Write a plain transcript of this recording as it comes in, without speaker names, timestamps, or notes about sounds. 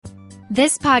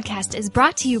This podcast is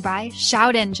brought to you by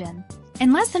Shout Engine.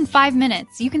 In less than 5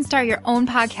 minutes, you can start your own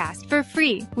podcast for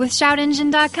free with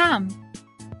shoutengine.com.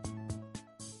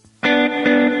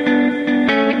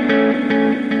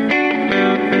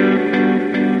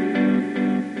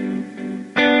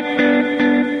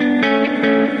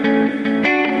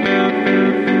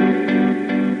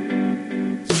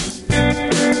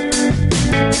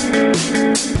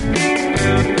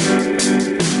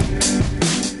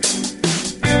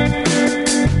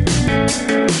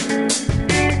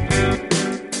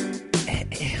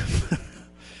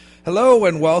 Hello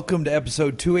and welcome to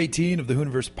episode 218 of the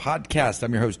Hooniverse podcast.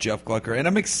 I'm your host, Jeff Glucker, and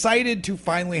I'm excited to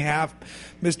finally have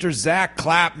Mr. Zack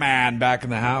Clapman back in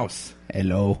the house.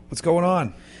 Hello. What's going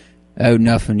on? Oh,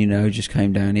 nothing, just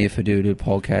came down here for do the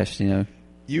podcast,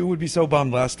 You would be so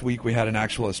bummed last week we had an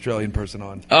actual Australian person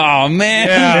on. Oh, man.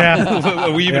 Yeah.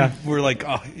 We were like,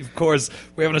 oh, of course,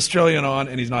 we have an Australian on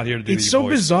and he's not here to do It's so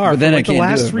voice. bizarre. But then For the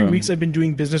last 3 bro. weeks I've been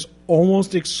doing business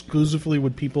almost exclusively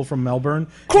with people from Melbourne.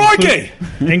 Crikey!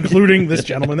 Including this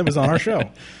gentleman that was on our show.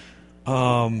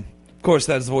 Of course,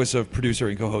 that is the voice of producer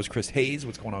and co-host Chris Hayes.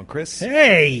 What's going on, Chris?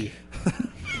 Hey!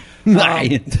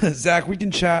 Zach, we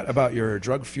can chat about your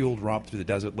drug-fueled romp through the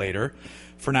desert later.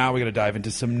 For now, we're going to dive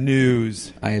into some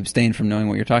news. I abstain from knowing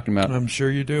what you're talking about. I'm sure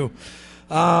you do.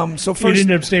 So first, You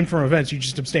didn't abstain from events. You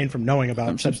just abstained from knowing about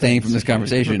I'm such abstaining things. from this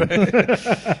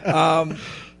conversation.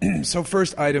 So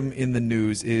first item in the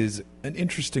news is an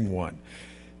interesting one.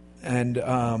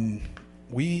 And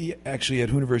we actually at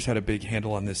Hooniverse had a big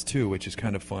handle on this too, which is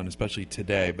kind of fun, especially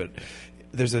today. But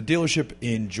there's a dealership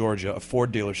in Georgia, a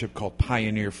Ford dealership called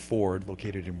Pioneer Ford,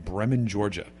 located in Bremen,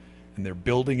 Georgia. And they're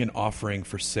building and offering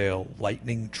for sale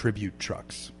Lightning tribute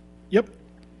trucks. Yep.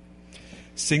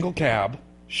 Single cab,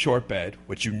 short bed,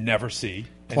 which you never see.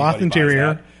 Cloth Anybody buys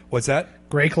interior. that. What's that?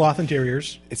 Gray cloth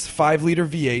interiors. It's 5-liter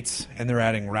V8s, and they're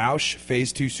adding Roush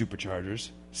Phase 2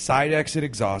 superchargers, side exit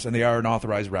exhaust, and they are an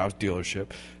authorized Roush dealership.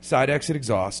 Side exit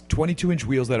exhaust, 22-inch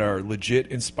wheels that are legit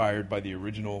inspired by the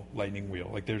original Lightning wheel.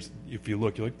 Like if you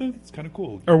look, you're like, it's kind of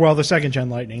cool. Or, well, the second-gen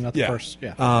Lightning, not the Yeah. first.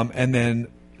 Yeah. And then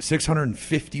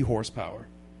 650 horsepower,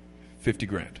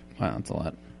 $50,000. Wow, that's a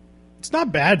lot. It's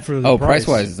not bad for the price.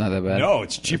 Price-wise, it's not that bad. No,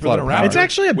 it's cheaper a lot than a of Raptor. power. It's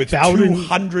actually with about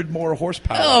 200 more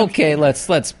horsepower. Okay, let's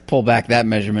pull back that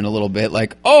measurement a little bit.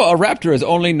 Like, a Raptor is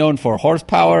only known for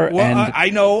horsepower, Well, and I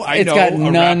know. it's got a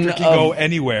none Raptor can of- go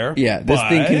anywhere. yeah, this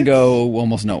thing can go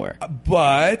almost nowhere.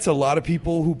 But a lot of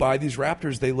people who buy these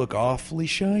Raptors, they look awfully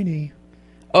shiny.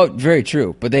 Oh, very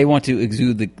true. But they want to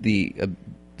exude they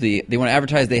want to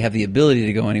advertise they have the ability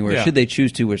to go anywhere Yeah. should they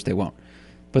choose to, which they won't.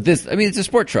 But this, it's a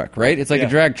sport truck, right? It's like Yeah. a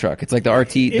drag truck. It's like the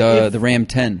RT, If- the Ram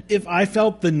 10. If I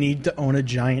felt the need to own a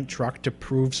giant truck to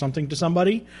prove something to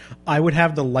somebody, I would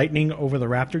have the Lightning over the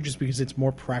Raptor just because it's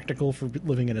more practical for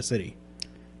living in a city.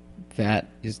 That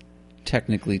is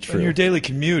technically true. In your daily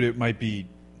commute, it might be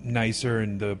nicer,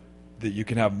 and that you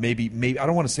can have maybe I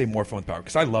don't want to say more phone power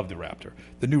because I love the Raptor.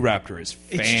 The new Raptor is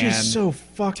It's just so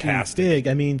fucking fantastic. big.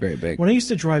 I mean, Very big. when I used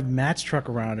to drive Matt's truck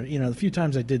around, the few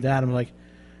times I did that, I'm like,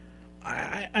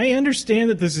 I understand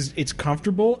that it's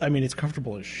comfortable. I mean, it's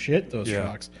comfortable as shit, those Yeah.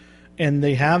 trucks. And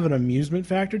they have an amusement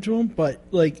factor to them, but,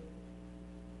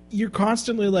 you're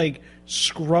constantly,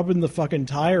 scrubbing the fucking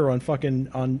tire on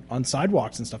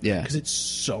sidewalks and stuff. Yeah. Because it's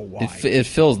so wide. It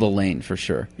fills the lane for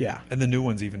sure. yeah. And the new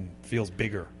one's even feels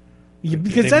bigger.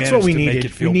 Because They that's what managed we to make needed.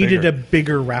 it feel We needed bigger. a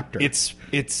bigger Raptor.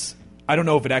 It's I don't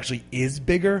know if it actually is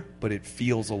bigger, but it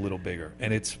feels a little bigger,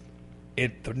 and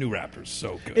the new Raptor's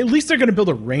so good. At least they're going to build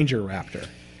a Ranger Raptor.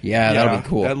 Yeah, that'll be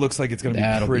cool. That looks like it's going to be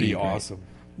That'll pretty be great. awesome.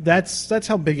 That's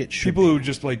how big it should People be. who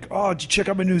just like, oh, did you check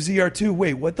out my new ZR2?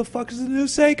 Wait, what the fuck does the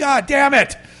news say? God damn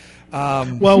it!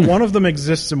 Well, one of them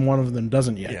exists and one of them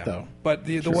doesn't yet, though. But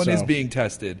the one is So- being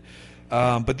tested.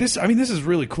 But this is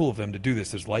really cool of them to do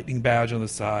this. There's lightning badge on the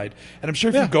side, and I'm sure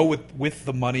if Yeah. you go with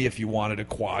the money, if you wanted a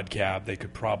quad cab, they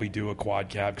could probably do a quad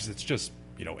cab because it's just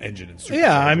engine and supercharger.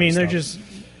 Yeah, I mean, they're stuff. just...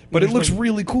 But it there's looks like-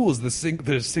 really cool as the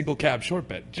single cab short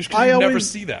bed. Just 'cause I you never always-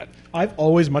 see that. I've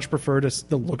always much preferred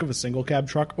the look of a single cab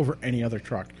truck over any other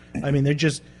truck. I mean, they're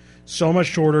just so much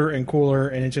shorter and cooler,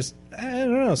 and it just, I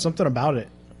don't know, something about it.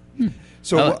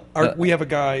 So we have a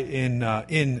guy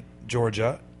in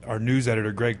Georgia, our news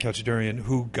editor Greg Kachadurian,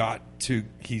 who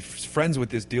he's friends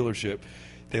with this dealership.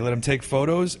 They let him take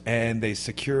photos, and they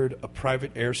secured a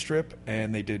private airstrip,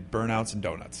 and they did burnouts and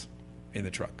donuts in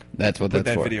the truck. That's what Put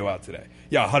that's that for. video out today.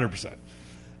 Yeah, 100%.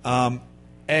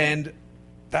 And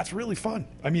that's really fun.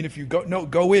 I mean, if you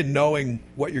go in knowing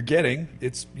what you're getting,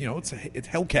 it's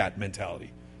Hellcat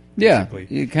mentality. Yeah,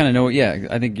 basically. you kind of know. Yeah,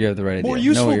 I think you have the right idea. More Know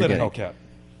useful what you're than a getting.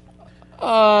 Hellcat.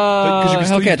 'Cause you can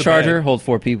still use Hellcat the Charger, bed. hold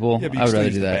 4 people. Yeah, but you I would still rather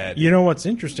use do the that. bed. You know what's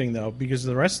interesting though, because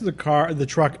the rest of the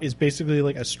truck is basically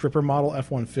like a stripper model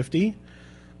F-150.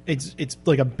 It's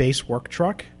like a base work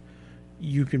truck.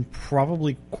 You can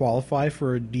probably qualify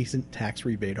for a decent tax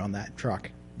rebate on that truck.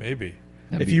 Maybe.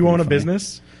 That'd If be you pretty own a funny.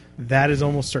 business, that is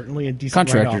almost certainly a decent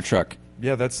Contractor write-off. truck.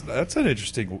 Yeah, that's an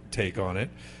interesting take on it.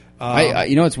 I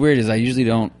you know what's weird is I usually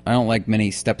don't like many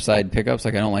step side pickups.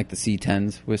 Like I don't like the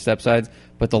C10s with step sides,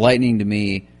 but the Lightning to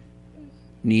me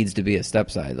needs to be a step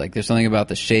side. Like there's something about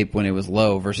the shape when it was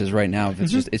low versus right now. If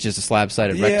it's just a slab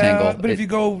sided rectangle. But if you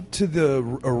go to the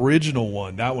original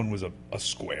one, that one was a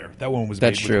square. That one was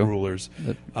That's made true. with rulers.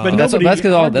 But that's nobody-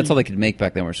 all they could make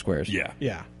back then were squares. Yeah.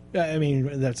 Yeah. I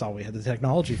mean, that's all we had the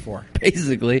technology for.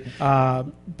 Basically.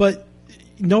 But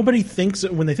nobody thinks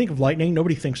when they think of Lightning.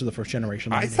 Nobody thinks of the first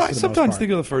generation. I Lightnings, for the most sometimes part.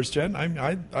 think of the first gen.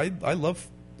 I love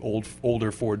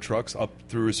older Ford trucks up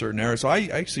through a certain era. So I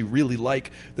actually really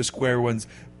like the square ones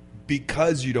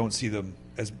because you don't see them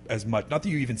as much. Not that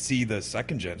you even see the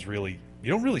second gens really. You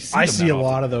don't really see I them see that a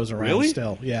lot often. of those around Really?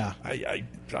 still. Yeah.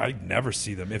 I never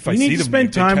see them. If You I need see to them, spend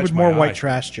they time catch with my more eye. white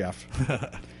trash, Jeff.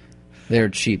 They're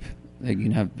cheap. They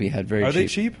can be had very cheap. Are they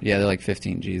cheap? Yeah, they're like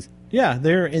 15 G's. Yeah,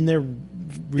 they're In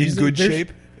good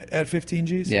shape at 15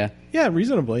 Gs. Yeah. Yeah,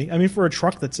 reasonably. I mean, for a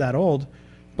truck that's that old,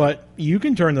 but you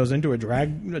can turn those into a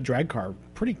drag car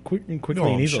pretty quickly No,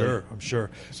 and I'm easily.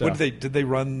 sure. So- What did they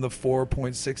run the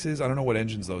 4.6s? I don't know what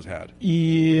engines those had.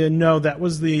 Yeah, no, that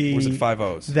was the. Or was it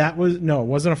 5.0s? That was no, it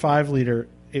wasn't a 5-liter.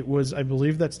 It was, I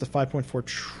believe, that's the 5.4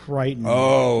 Triton.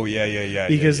 Oh, yeah.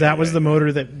 because that was the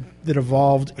motor that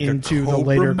evolved Like a into the Cobra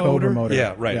later Cobra motor.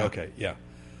 Yeah, right. Okay, yeah.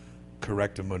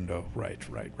 Correctamundo. Right.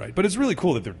 But it's really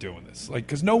cool that they're doing this. Like,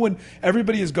 because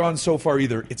everybody has gone so far.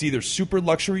 It's either super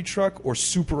luxury truck or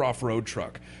super off road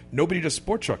truck. Nobody does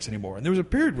sport trucks anymore. And there was a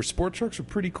period where sport trucks were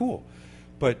pretty cool,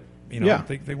 but Yeah.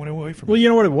 they went away from Well, it. you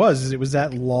know what it was? Is it was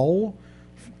that lull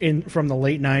from the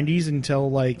late '90s until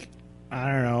like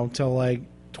I don't know, till like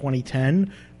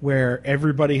 2010, where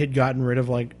everybody had gotten rid of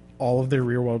like all of their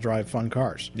rear-wheel drive fun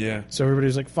cars. Yeah. So everybody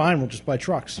was like, "Fine, we'll just buy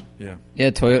trucks." Yeah. Yeah,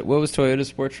 Toyota. What was Toyota's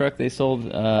sport truck they sold?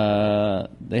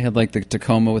 They had like the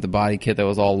Tacoma with the body kit that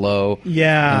was all low.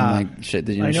 Yeah. and like shit.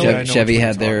 I know Chevy what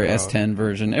had you're their talking about. S10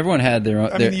 version. Everyone had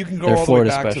their. I mean, you can go their all the way Florida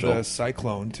back special. to the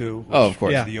Cyclone too. Oh, of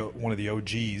course. Yeah. One of the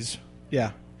OGs.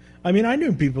 Yeah. I mean, I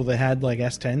knew people that had like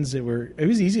S10s that were. It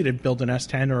was easy to build an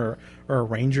S10 or a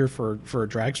Ranger for a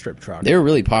drag strip truck. They were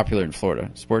really popular in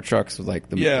Florida. Sport trucks with like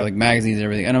like magazines and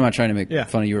everything. And I'm not trying to make Yeah.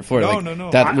 fun of you or Florida. No, like,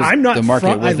 no. That was I'm not the market.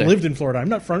 front. Was I there. lived in Florida. I'm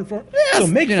not front for. So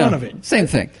make You fun know, of it. Same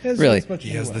thing. As- Really. as much He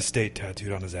as has you the want. state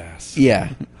tattooed on his ass. Yeah.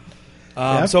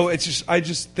 Yeah. So I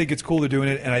just think it's cool they're doing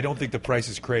it, and I don't think the price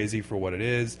is crazy for what it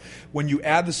is. When you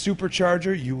add the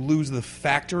supercharger, you lose the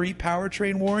factory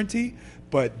powertrain warranty,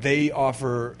 but they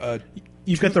offer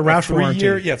You've got the Roush 3 year.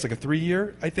 warranty. Yeah, it's like a 3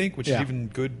 year, I think, which is Yeah. even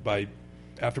good by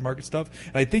aftermarket stuff.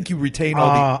 And I think you retain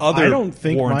all the other. I don't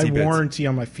think warranty my bits. warranty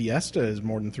on my Fiesta is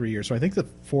more than 3 years. So I think the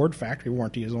Ford factory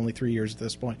warranty is only 3 years at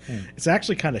this point. It's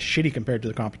actually kind of shitty compared to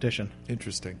the competition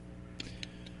Interesting.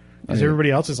 because everybody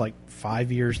else is like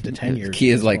 5 years to 10 years. Key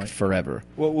at is this like point. forever.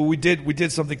 Well, we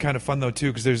did something kind of fun though too,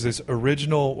 because there's this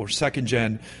original or second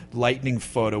gen Lightning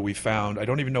photo we found. I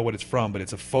don't even know what it's from, but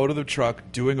it's a photo of the truck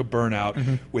doing a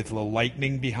burnout with the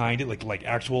lightning behind it, like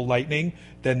actual lightning.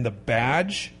 Then the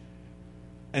badge,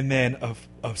 and then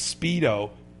a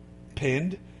Speedo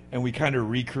pinned. And we kind of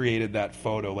recreated that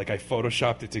photo. Like I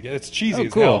photoshopped it together. It's cheesy Oh,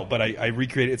 as cool. hell, but I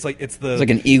recreated it. It's like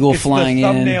an eagle flying in. the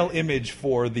thumbnail image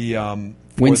for the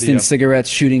Winston cigarettes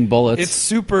shooting bullets. It's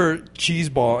super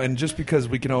cheeseball, and just because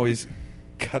we can always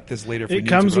cut this later. If we It need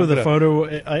comes to, but with I'm a gonna-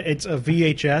 photo. It's a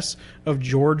VHS of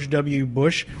George W.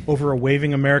 Bush over a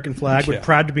waving American flag with Yeah.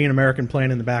 "Proud to be an American"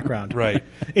 playing in the background. Right.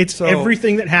 It's So-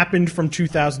 everything that happened from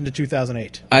 2000 to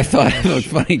 2008. I thought it was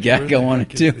funny gag I the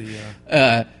wanted heck to. is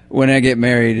the, When I get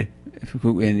married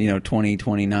in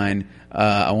 2029,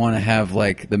 I want to have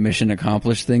like the mission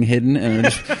accomplished thing hidden, and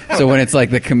so when it's like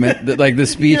the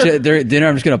speech at dinner,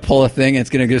 I'm just gonna pull a thing, and it's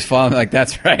gonna just fall. I'm like,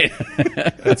 that's right.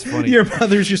 That's funny. Your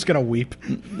mother's just gonna weep.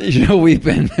 We've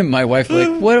been. And my wife like,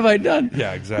 what have I done?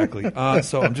 Yeah, exactly.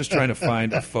 So I'm just trying to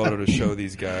find a photo to show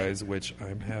these guys, which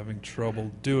I'm having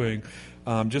trouble doing,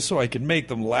 just so I can make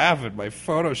them laugh at my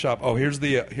Photoshop. Oh, here's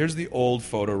the old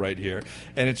photo right here,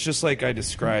 and it's just like I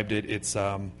described it. It's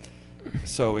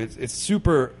so it's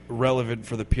super relevant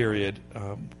for the period.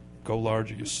 Go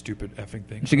larger, you stupid effing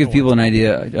thing. To give people an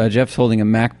idea, Jeff's holding a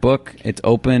MacBook. It's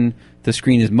open. The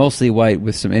screen is mostly white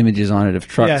with some images on it of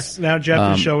trucks. Yes. Now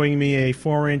Jeff is showing me a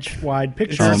 4-inch wide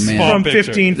picture Oh, man. from Picture.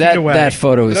 15 feet That away.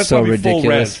 photo is That's so probably full res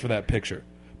ridiculous. for that picture.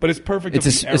 But it's perfect. It's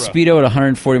of the a era. Speedo at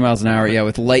 140 miles an hour, yeah,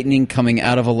 with lightning coming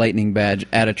out of a lightning badge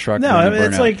at a truck. No, ready to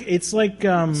it's burn like out. it's like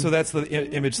So that's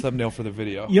the image thumbnail for the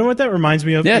video. you know what that reminds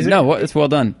me of? Yeah, Is no, it's well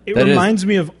done. It That is. reminds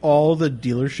me of all the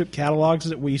dealership catalogs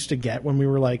that we used to get when we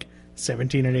were like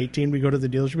 17 and 18. We go to the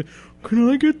dealership. Can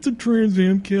I get the Trans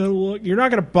Am catalog? You're not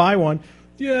going to buy one.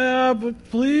 Yeah, but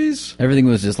please. Everything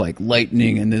was just like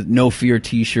lightning and the no fear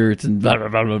T-shirts and blah blah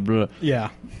blah blah blah. Yeah.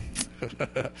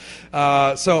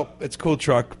 So it's a cool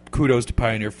truck. Kudos to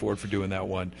Pioneer Ford for doing that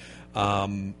one.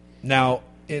 Now,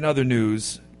 in other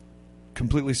news,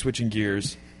 completely switching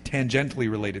gears, tangentially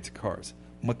related to cars,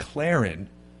 McLaren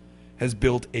has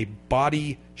built a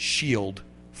body shield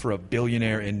for a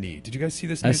billionaire in need. Did you guys see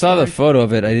this? I news saw the story? photo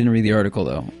of it. I didn't read the article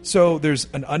though. So there's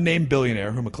an unnamed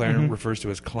billionaire who McLaren refers to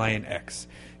as Client X.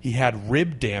 He had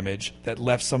rib damage that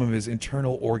left some of his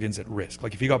internal organs at risk.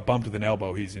 Like if he got bumped with an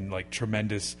elbow, he's in like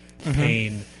tremendous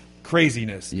pain,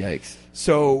 craziness. Yikes!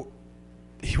 So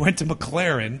he went to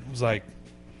McLaren, was like,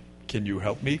 "Can you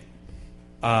help me?"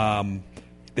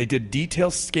 They did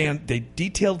detailed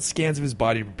scans of his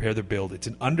body to prepare their build. It's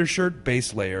an undershirt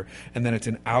base layer, and then it's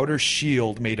an outer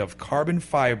shield made of carbon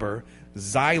fiber,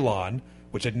 Xylon,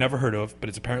 which I'd never heard of, but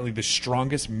it's apparently the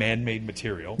strongest man-made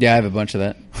material. Yeah, I have a bunch of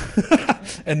that.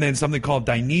 And then something called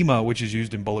Dyneema, which is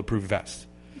used in bulletproof vests.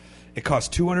 It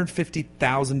costs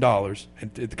 $250,000,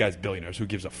 and the guy's a billionaire, so who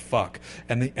gives a fuck?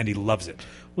 And he loves it.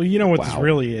 Well, you know what this Wow.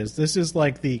 really is? This is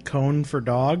like the cone for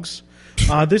dogs.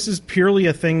 This is purely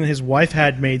a thing that his wife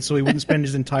had made so he wouldn't spend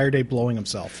his entire day blowing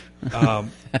himself. I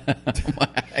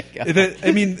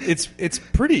mean, it's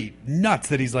pretty nuts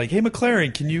that he's like, "Hey,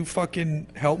 McLaren, can you fucking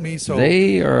help me?" So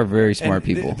They are very smart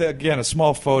and people. Again, a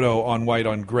small photo on white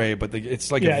on gray, but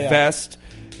it's like a vest,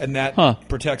 and that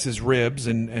protects his ribs,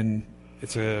 and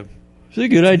it's a. It's a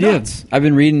good idea. nuts. I've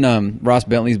been reading Ross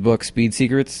Bentley's book Speed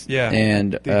Secrets. Yeah,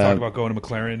 and they talk about going to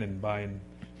McLaren and buying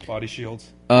body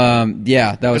shields.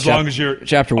 yeah, that was As long as you're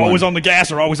chapter 1. always on the gas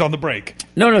or always on the brake.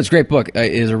 No, it's a great book.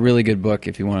 It is a really good book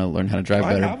if you want to learn how to drive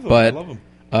I better. have them. But I love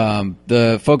them.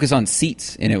 the focus on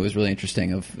seats in it was really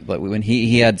interesting. Of like when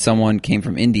he had someone came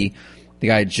from Indy, the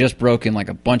guy had just broken like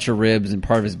a bunch of ribs and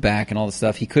part of his back and all the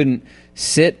stuff. He couldn't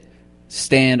sit,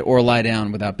 stand, or lie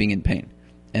down without being in pain.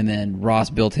 And then Ross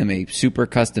built him a super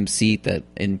custom seat that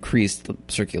increased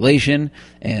circulation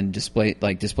and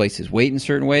displaced his weight in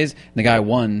certain ways. And the guy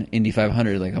won Indy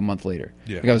 500 like a month later.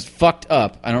 Yeah. The guy was fucked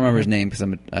up. I don't remember his name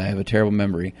because I have a terrible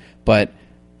memory. But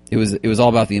it was all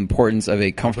about the importance of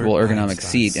a comfortable ergonomic Einstein.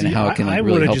 seat and how it can I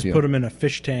really would have help just you. put him in a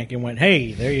fish tank and went,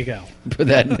 "Hey, there you go." Put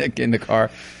that in the car.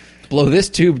 Blow this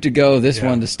tube to go, this Yeah.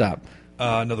 one to stop.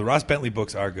 No, the Ross Bentley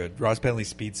books are good. Ross Bentley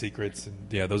Speed Secrets, and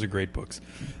yeah, those are great books.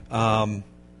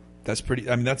 That's pretty.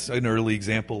 I mean, that's an early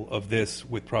example of this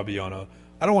with probably on a.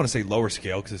 I don't want to say lower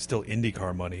scale because it's still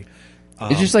IndyCar money.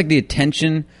 It's just like the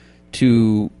attention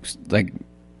to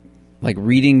like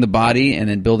reading the body and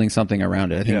then building something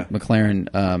around it. I think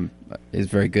McLaren is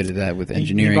very good at that with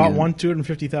engineering. He bought and- one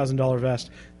 $250,000 vest,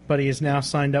 but he is now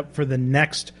signed up for the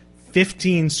next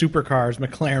 15 supercars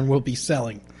McLaren will be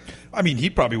selling. I mean, he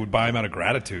probably would buy him out of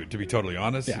gratitude. To be totally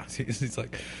honest, Yeah. he's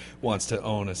like wants to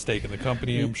own a stake in the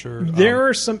company. I'm sure There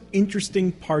are some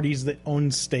interesting parties that own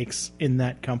stakes in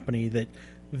that company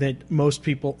that most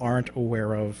people aren't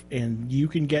aware of, and you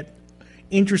can get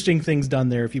interesting things done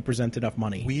there if you present enough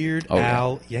money. Weird Oh, yeah.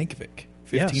 Al Yankovic,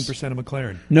 15% of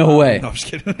McLaren. No way. No, I'm just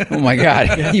kidding. Oh my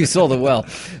God, you sold it well.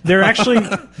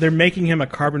 They're making him a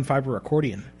carbon fiber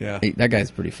accordion. Yeah. Hey, that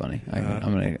guy's pretty funny.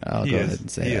 I'll He go is. ahead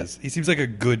and say he that. is. He seems like a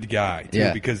good guy too,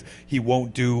 Yeah. because he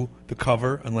won't do the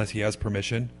cover unless he has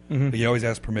permission. He always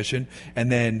asks permission, and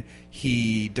then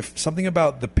something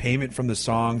about the payment from the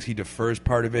songs. He defers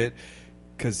part of it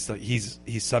because he's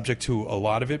subject to a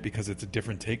lot of it because it's a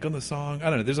different take on the song. I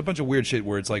don't know. There's a bunch of weird shit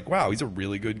where it's like, wow, he's a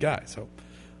really good guy. So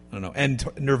I don't know. And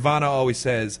Nirvana always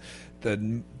says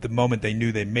the moment they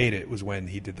knew they made it was when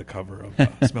he did the cover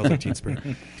of "Smells Like Teen Spirit."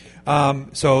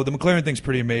 So the McLaren thing's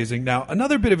pretty amazing. Now,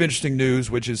 another bit of interesting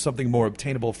news, which is something more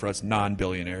obtainable for us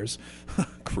non-billionaires.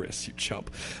 Chris, you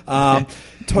chump.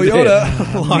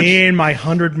 Toyota launched... Me and my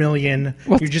 100 million.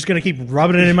 You're just going to keep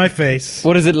rubbing it in my face.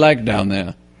 What is it like down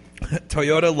there?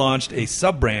 Toyota launched a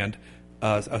sub-brand,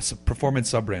 performance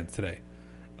sub-brand today,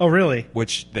 Oh, really?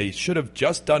 which they should have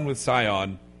just done with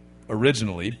Scion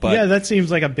originally. But Yeah, that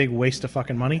seems like a big waste of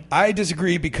fucking money. I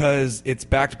disagree because it's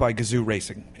backed by Gazoo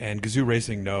Racing, and Gazoo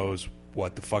Racing knows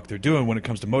what the fuck they're doing when it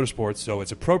comes to motorsports, so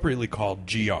it's appropriately called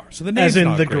GR. So the name's As in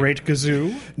not the great. Great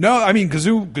Gazoo? No, I mean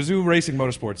Gazoo Racing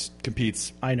Motorsports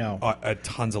competes. I know. At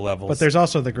tons of levels. But there's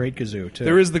also the Great Gazoo, too.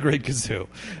 There is the Great Gazoo,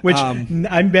 Which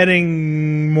I'm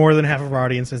betting more than half of our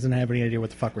audience doesn't have any idea what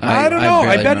the fuck we're talking I about. don't know.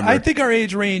 barely remember. I think our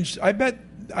age range. I bet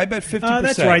 50%.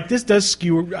 That's right. This does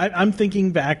skew. I'm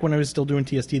thinking back when I was still doing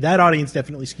TST. That audience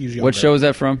definitely skews younger. What show is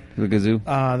that from? The Gazoo?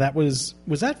 That was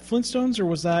that Flintstones or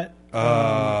was that?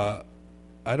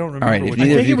 I don't remember. All right, if what neither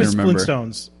I of think you it was can remember.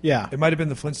 Flintstones. Yeah. It might have been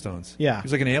the Flintstones. Yeah. He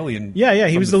was like an alien. Yeah.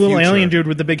 He from was the little future. alien dude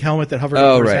with the big helmet that hovered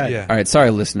Oh, over his right. head. Yeah. All right,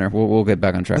 sorry, listener. We'll get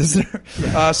back on track.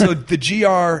 So the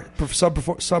GR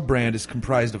sub brand is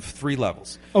comprised of 3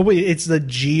 levels. Oh wait, it's the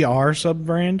GR sub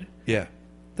brand. Yeah,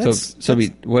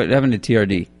 What happened to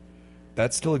TRD?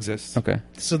 that still exists. Okay.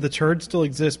 So the turd still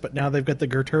exists, but now they've got the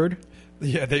Gerturd.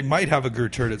 Yeah, they might have a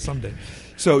Gerturd at someday.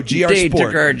 So GR Date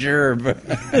Sport. Gerb.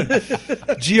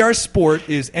 GR Sport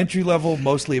is entry level,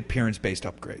 mostly appearance based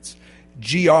upgrades.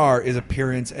 GR is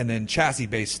appearance and then chassis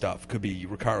based stuff. Could be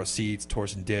Recaro seats,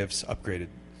 Torsen diffs, upgraded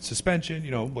suspension.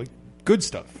 Like good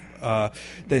stuff.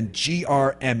 Then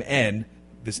GRMN.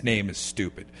 This name is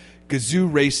stupid.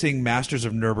 Gazoo Racing Masters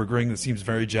of Nürburgring. That seems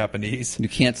very Japanese. You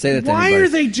can't say that to Why anybody. are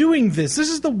they doing this? This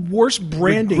is the worst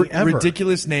branding ever.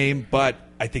 Ridiculous name, but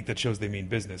I think that shows they mean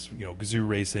business. Gazoo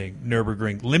Racing,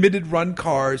 Nürburgring, limited run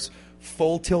cars,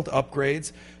 full tilt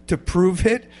upgrades. To prove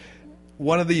it,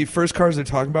 one of the first cars they're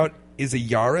talking about is a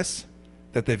Yaris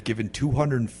that they've given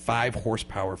 205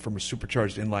 horsepower from a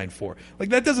supercharged inline 4. Like,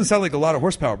 that doesn't sound like a lot of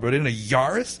horsepower, but in a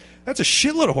Yaris, that's a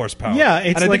shitload of horsepower. Yeah,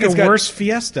 it's And I like think a worse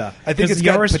Fiesta. I think 'cause it's the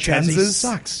got Yaris chassis Potenzas.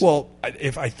 sucks. Well,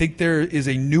 I think there is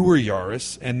a newer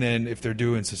Yaris, and then if they're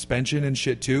doing suspension and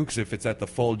shit too, because if it's at the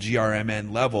full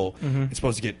GRMN level, it's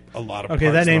supposed to get a lot of. Okay,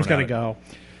 parts that name's thrown got to at it. go.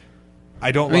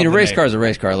 I don't. I mean, a love the race name. car is a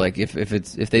race car. Like if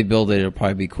they build it, it'll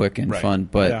probably be quick and Right. fun.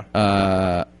 But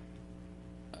are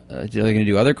they going to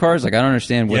do other cars? Like I don't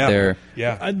understand what they're.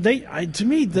 Yeah. To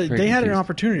me, they had an confused.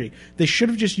 opportunity. They should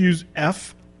have just used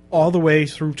F all the way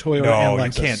through Toyota No,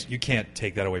 and Lexus. you can't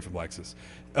take that away from Lexus.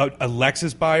 A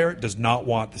Lexus buyer does not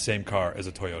want the same car as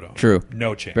a Toyota owner. True.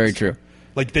 No chance. Very true.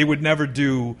 Like they would never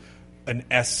do an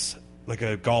S, like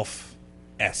a Golf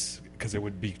S, because it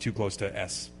would be too close to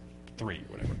S3 or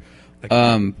whatever. Like,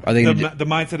 Are they gonna the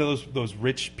mindset of those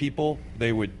rich people?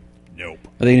 They would nope.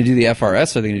 Are they going to do the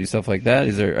FRS? Are they going to do stuff like that?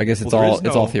 Is there? I guess it's Well, there all is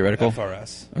it's no all theoretical.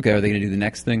 FRS. Okay. Are they going to do the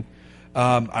next thing?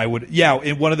 I would. Yeah,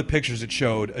 in one of the pictures it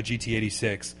showed a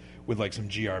GT86 with like some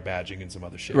GR badging and some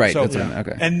other shit. Right, So, that's what I meant,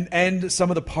 okay. And some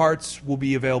of the parts will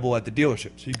be available at the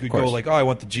dealership. So you could go course. like, oh, I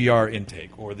want the GR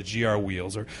intake or the GR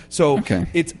wheels, or so. Okay.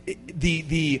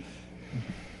 The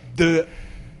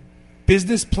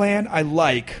business plan. I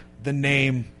like the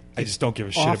name. I just don't give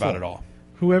a shit awful. about it all.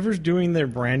 Whoever's doing their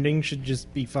branding should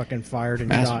just be fucking fired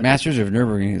and shot. Masters of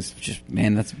Nürburgring is just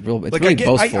man. That's real. It's Like really I get,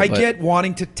 boastful. I but get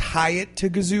wanting to tie it to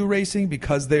Gazoo Racing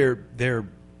because they're,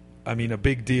 I mean, a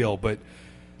big deal, but.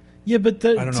 Yeah, but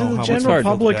don't know to how the much general hard to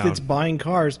public down. that's buying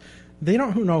cars, they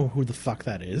don't know who the fuck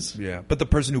that is. Yeah, but the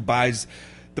person who buys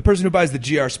the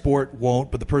GR Sport won't,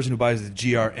 but the person who buys the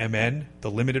GR-MN, the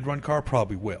limited run car,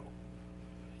 probably will.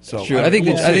 So True. I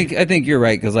think you're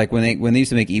right because like when they used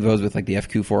to make Evos with like the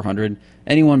FQ 400,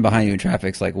 anyone behind you in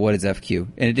traffic's like, what is FQ?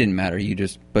 And it didn't matter.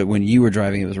 But when you were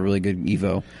driving, it was a really good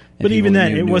Evo. But even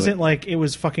then, it wasn't like it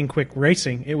was fucking quick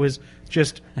racing. It was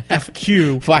just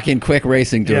FQ. fucking quick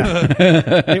racing, dude.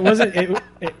 It wasn't.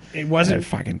 It wasn't.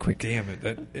 Fucking quick. damn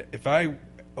it! If I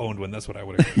owned one, that's what I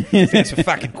would have. It's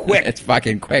fucking quick. It's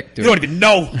fucking quick, dude. You don't even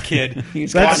know, kid.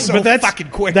 That's fucking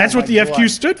quick. That's Oh what my the God. FQ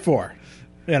stood for.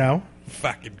 You know.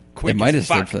 Fucking quick. It might have as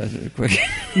stood fuck. for that. Quick.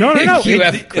 No.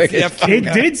 QF It's quick. the as F- fuck. It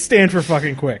did stand for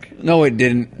fucking quick. No, it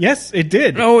didn't. Yes, it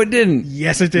did. No, it didn't.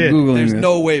 Yes, it did. Googling There's this.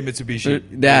 no way Mitsubishi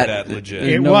did that legit.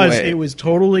 There's It no was. way. It was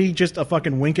totally just a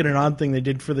fucking wink and an odd thing they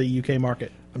did for the UK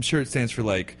market. I'm sure it stands for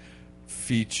like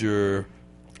feature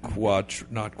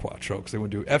not quattro, because they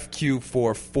wouldn't do FQ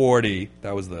 440.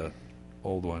 That was the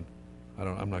old one.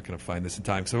 I'm not going to find this in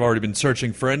time because I've already been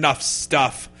searching for enough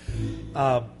stuff.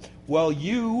 Well,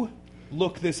 you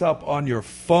look this up on your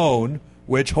phone,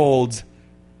 which holds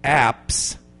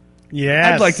apps.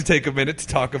 Yes. I'd like to take a minute to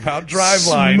talk about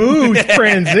Driveline. Smooth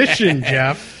transition,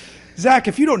 Jeff. Zach,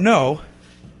 if you don't know,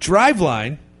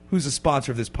 Driveline, who's a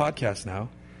sponsor of this podcast now,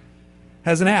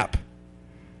 has an app.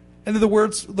 And they're the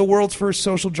world's first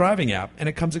social driving app, and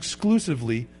it comes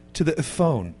exclusively to the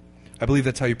iPhone. I believe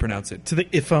that's how you pronounce it. To the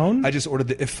iPhone? I just ordered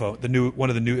the iPhone, one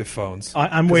of the new iPhones.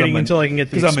 I'm waiting until I can get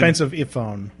the 'cause I'm an- expensive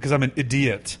iPhone. because I'm an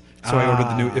idiot. So I ordered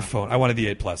the new iPhone. I wanted the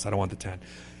 8 Plus. I don't want the 10.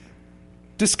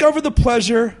 Discover the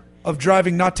pleasure of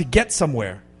driving not to get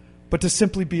somewhere, but to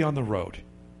simply be on the road.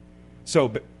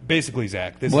 So basically,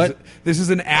 Zach, this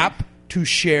is an app to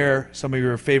share some of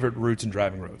your favorite routes and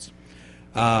driving roads.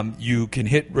 You can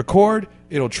hit record,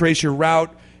 it'll trace your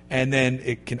route, and then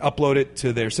it can upload it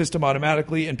to their system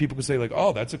automatically, and people can say, like,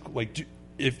 oh,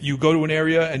 if you go to an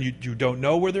area and you don't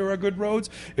know where there are good roads,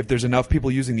 if there's enough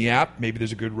people using the app, maybe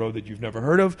there's a good road that you've never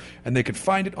heard of, and they can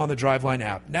find it on the Driveline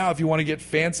app. Now, if you want to get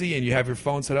fancy and you have your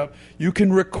phone set up, you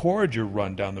can record your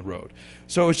run down the road.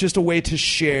 So it's just a way to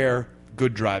share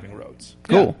good driving roads.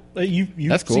 Cool. Yeah. You've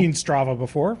That's cool. seen Strava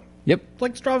before. Yep.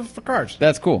 Like Strava for cars.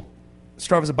 That's cool.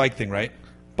 Strava's a bike thing, right?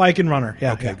 Bike and runner.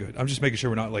 Yeah. Okay, yeah. good. I'm just making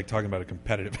sure we're not like talking about a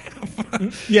competitive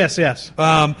app. Yes, yes.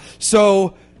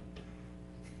 So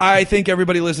I think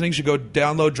everybody listening should go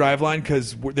download Driveline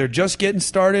because they're just getting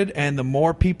started, and the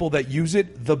more people that use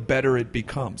it, the better it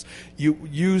becomes.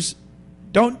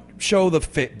 Don't show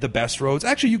the best roads.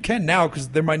 Actually, you can now because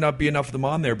there might not be enough of them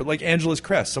on there. But like Angeles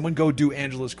Crest, someone go do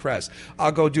Angeles Crest.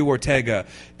 I'll go do Ortega.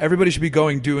 Everybody should be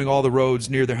doing all the roads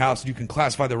near their house. You can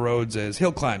classify the roads as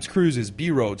hill climbs, cruises, B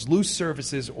roads, loose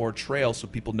surfaces, or trails, so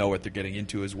people know what they're getting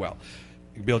into as well.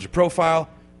 You can build your profile,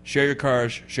 share your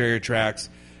cars, share your tracks,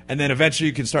 and then eventually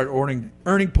you can start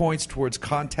earning points towards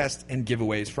contests and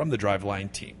giveaways from the Driveline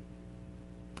team.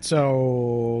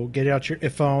 So get out your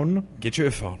iPhone. Get your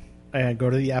iPhone. And go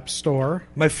to the App Store.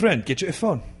 My friend, get your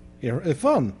iPhone. Your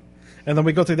iPhone. And then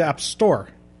we go through the App Store.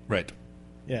 Right.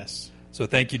 Yes. So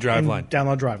thank you, Driveline. And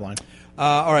download Driveline.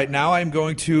 All right, now I'm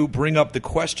going to bring up the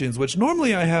questions, which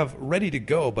normally I have ready to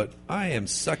go, but I am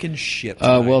sucking shit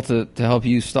tonight. Well, to help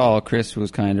you stall, Chris was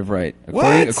kind of right.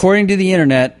 According to the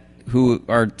internet, who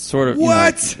are sort of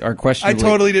are questionably. I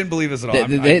totally didn't believe this at all.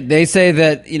 They say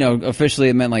that officially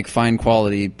it meant like fine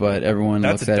quality, but everyone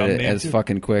That's looks a at dumb it name, as too.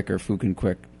 fucking quick or fucking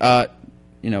quick.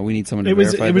 We need someone to It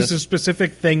was verify it was this. a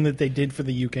specific thing that they did for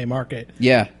the UK market.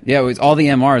 Yeah. It was all the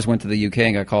MRs went to the UK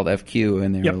and got called FQ,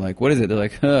 and they were like, "What is it?" They're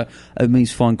like, "It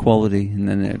means fun quality," and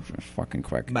then they're fucking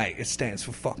quick. Mate, it stands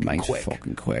for fucking Mate, quick.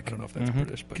 fucking quick. I don't know if that's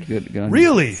British, but Good on you.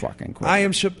 really, fucking quick. I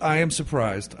am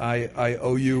surprised. I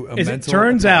owe you a As it mental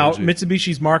turns out, apology.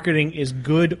 Mitsubishi's marketing is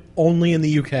good only in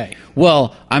the UK.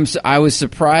 Well, I was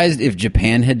surprised if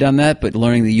Japan had done that, but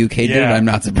learning the UK did it, Yeah. I'm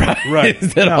not surprised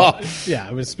Right. at all. Yeah,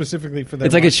 it was specifically for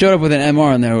them. It's like it showed up with an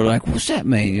MR and they were like, "What's that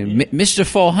mean? Mr.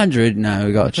 400? No,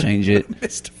 we got to change it."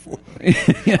 Mr. Ford.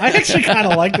 I actually kind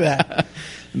of like that.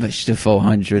 Mr.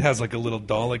 400. It has like a little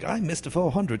doll, like, I'm Mr.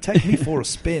 400. Take me for a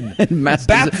spin. Masters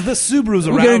Bat of- the Subarus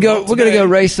around. We're gonna go today.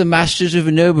 race the Masters of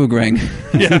Nürburgring.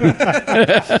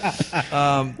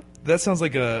 That sounds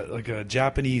like a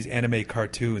Japanese anime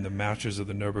cartoon, The Masters of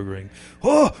the Nürburgring.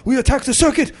 Oh, we attack the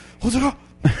circuit!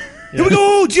 Here we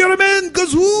go, gentlemen!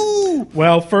 Gazoo!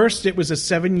 Well, first it was a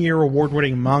 7-year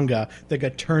award-winning manga that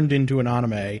got turned into an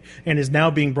anime and is now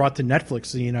being brought to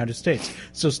Netflix in the United States.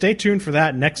 So stay tuned for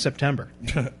that next September.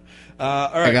 All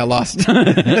I right, got lost.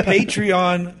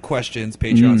 Patreon questions.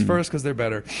 Patreon's first because they're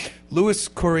better. Louis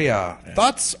Correa,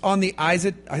 thoughts on the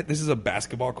this is a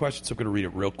basketball question, so I'm going to read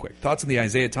it real quick. Thoughts on the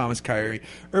Isaiah Thomas, Kyrie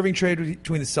Irving trade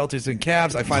between the Celtics and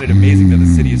Cavs? I find it amazing that the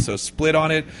city is so split on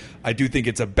it. I do think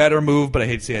it's a better move, but I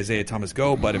hate to see Isaiah Thomas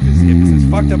go. But if it's as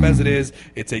fucked up as it is,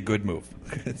 it's a good move.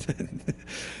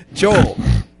 Joel.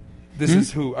 This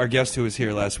is our guest who was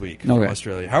here last week from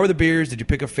Australia. How are the beers? Did you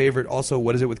pick a favorite? Also,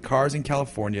 what is it with cars in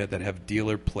California that have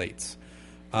dealer plates?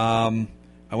 I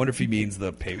wonder if he means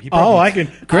the paper.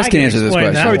 Chris can answer this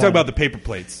question. Probably talk about the paper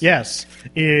plates. Yes,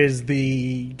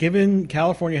 given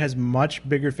California has much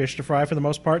bigger fish to fry for the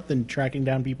most part than tracking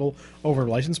down people over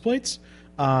license plates.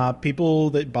 People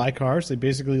that buy cars, they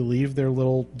basically leave their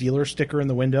little dealer sticker in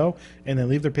the window and they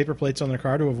leave their paper plates on their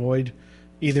car to avoid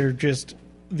either just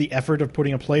the effort of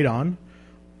putting a plate on,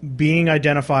 being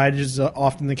identified is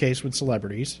often the case with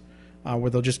celebrities, where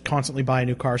they'll just constantly buy a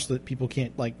new car so that people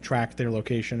can't track their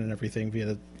location and everything via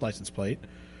the license plate,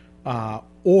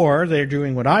 or they're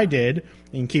doing what I did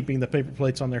and keeping the paper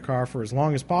plates on their car for as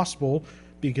long as possible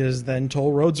because then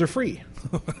toll roads are free.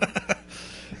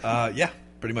 Yeah,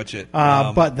 pretty much it.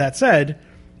 But that said,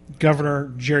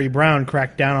 Governor Jerry Brown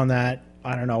cracked down on that.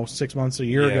 I don't know, 6 months, a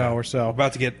year ago or so. We're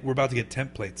about to get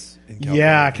temp plates in California.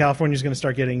 Yeah, California's going to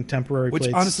start getting temporary Which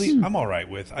plates. honestly, I'm all right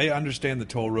with. I understand the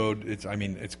toll road.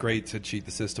 It's great to cheat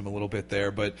the system a little bit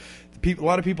there, but a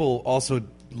lot of people also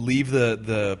leave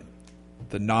the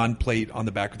non-plate on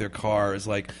the back of their car is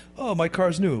like, oh, my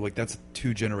car's new. Like, that's a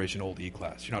 2-generation old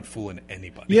E-Class. You're not fooling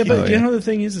anybody. Yeah, but you know the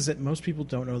thing is that most people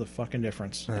don't know the fucking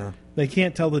difference. Yeah. They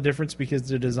can't tell the difference because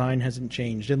the design hasn't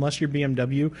changed. Unless you're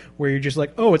BMW, where you're just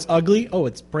like, oh, it's ugly. Oh,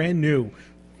 it's brand new.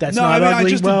 That's no, not I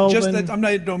mean, ugly.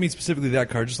 I then... don't mean specifically that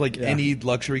car. Just like any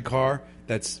luxury car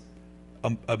that's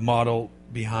a model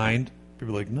behind.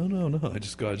 People are like, no, I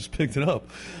just picked it up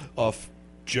off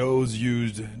Joe's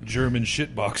used German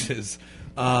shit boxes.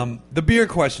 The beer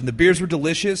question. The beers were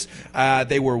delicious.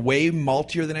 They were way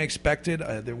maltier than I expected.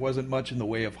 There wasn't much in the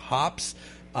way of hops.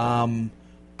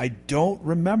 I don't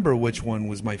remember which one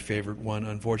was my favorite one,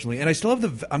 unfortunately. And I still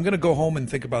have I'm going to go home and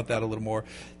think about that a little more.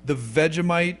 The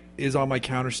Vegemite is on my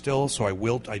counter still, so I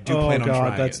do plan on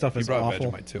trying that it. stuff is you brought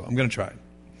awful. Vegemite too. I'm going to try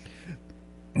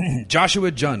it.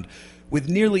 Joshua Jund. With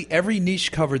nearly every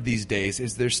niche covered these days,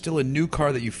 is there still a new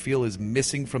car that you feel is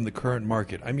missing from the current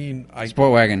market? I mean,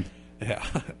 Sport wagon. Yeah,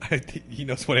 he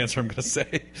knows what answer I'm going to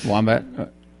say. Wombat.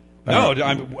 No,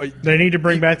 They need to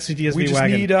bring back CTSV we just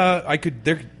wagon. need.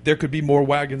 There could be more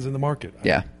wagons in the market.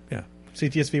 Yeah. Yeah.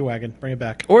 CTSV wagon. Bring it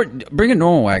back. Or bring a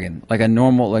normal wagon, like a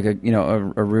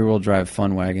rear-wheel drive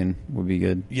fun wagon would be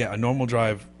good. Yeah, a normal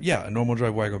drive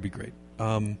wagon would be great.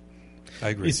 I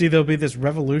agree. You see, there'll be this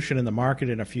revolution in the market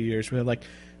in a few years. We're like,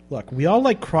 look, we all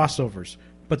like crossovers,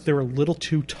 but they're a little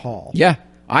too tall. Yeah,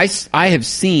 I have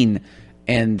seen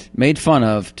and made fun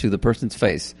of to the person's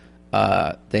face.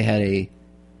 They had a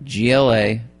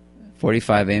GLA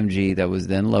 45 AMG that was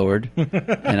then lowered,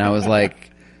 and I was like,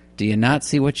 do you not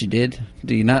see what you did?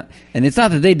 Do you not? And it's not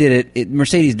that they did it.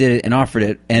 Mercedes did it and offered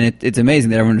it, and it's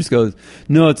amazing that everyone just goes,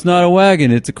 no, it's not a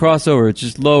wagon, it's a crossover, it's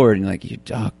just lowered. And you're like,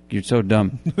 you're so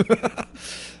dumb.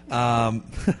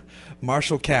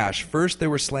 Marshall Cash. First, there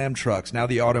were slam trucks. Now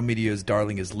the auto media's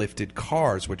darling is lifted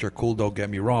cars, which are cool, don't get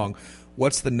me wrong.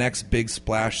 What's the next big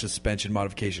splash suspension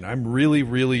modification? I'm really,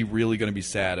 really, really going to be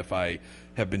sad if I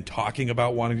have been talking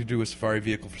about wanting to do a safari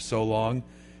vehicle for so long,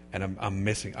 and I'm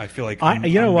missing. I feel like I'm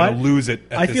going to lose it.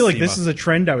 I feel like this is a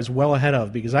trend I was well ahead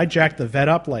of because I jacked the Vet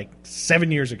up like 7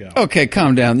 years ago. Okay,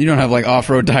 calm down. You don't have like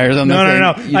off-road tires on the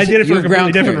thing. No. I did it for a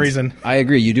completely different reason. I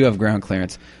agree. You do have ground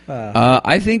clearance.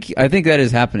 I think that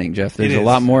is happening, Jeff. There's a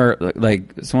lot more.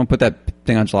 Like someone put that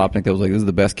thing on Jalopnik that was like, "This is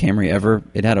the best Camry ever."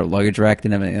 It had a luggage rack,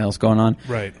 didn't have anything else going on.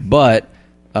 Right. But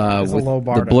with a low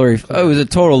bar the blurry, it was a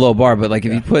total low bar. But like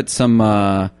if you put some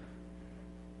off-road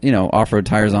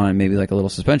tires on it, maybe like a little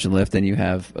suspension lift, then you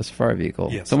have a safari vehicle.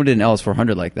 Yes. Someone did an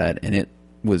LS400 like that, and it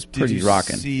was pretty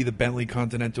rocking. Did you see the Bentley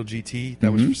Continental GT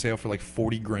that was for sale for like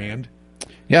 $40,000?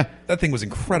 Yeah. That thing was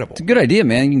incredible. It's a good idea,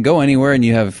 man. You can go anywhere, and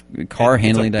you have car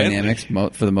handling dynamics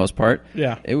for the most part.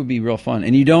 Yeah. It would be real fun.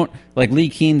 And you don't, like Lee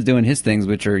Keen's doing his things,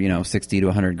 which are, 60 to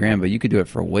 100 grand, but you could do it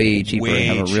for way cheaper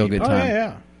and have a real good time. Oh,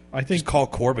 yeah. I think just call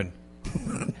Corbin.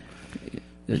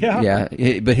 Yeah,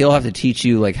 but he'll have to teach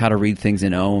you like how to read things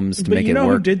in ohms to make it work.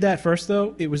 Who did that first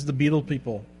though? It was the Beetle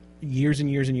people, years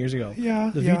and years and years ago.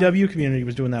 Yeah, the VW community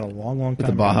was doing that a long time with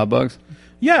the Baja bugs.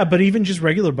 Yeah, but even just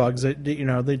regular bugs that they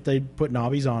put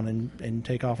knobbies on and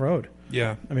take off road.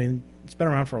 Yeah, I mean it's been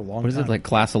around for a long time. What is it, like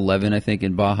class 11? I think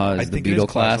in Baja is the Beetle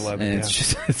class, 11, and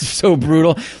it's so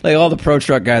brutal. Like all the pro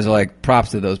truck guys are like,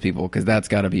 props to those people because that's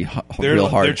got to be real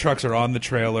hard. Their trucks are on the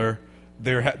trailer.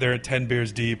 They're at 10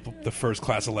 beers deep. The first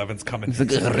class 11's coming.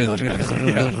 Just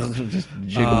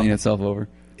jiggling itself over.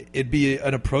 It'd be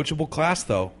an approachable class,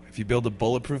 though. If you build a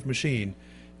bulletproof machine,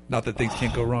 not that things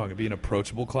can't go wrong. It'd be an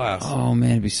approachable class. Oh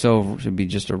man, it'd be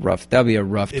just a rough. That'd be a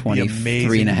rough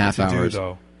 23 and a half hours.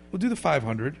 Though. We'll do the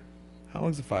 500. How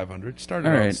long's the 500? Start it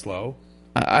out slow.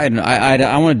 I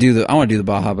want to do the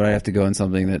Baja, but I have to go in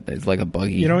something that is like a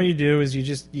buggy. You know what you do is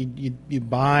you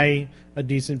buy a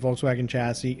decent Volkswagen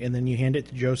chassis and then you hand it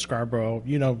to Joe Scarborough.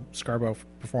 Scarborough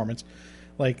Performance.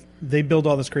 Like they build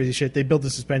all this crazy shit. They build the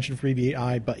suspension for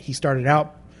EVI, but he started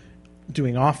out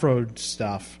doing off-road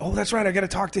stuff. Oh, that's right. I got to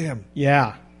talk to him.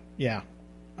 Yeah.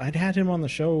 I'd had him on the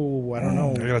show. I don't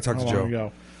know. I got to talk to Joe.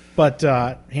 Ago. But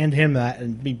hand him that,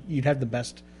 and you'd have the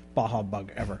best Baja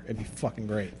bug ever. It'd be fucking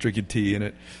great. Drinking tea in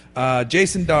it.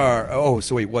 Jason Dar. Oh,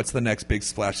 so wait, what's the next big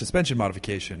splash suspension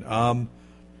modification?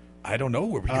 I don't know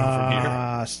where we go from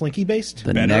here. Slinky based.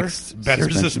 The next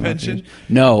better suspension.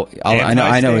 No, I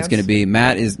know it's going to be.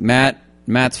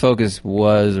 Matt's focus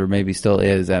was, or maybe still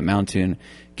is, at Mountoon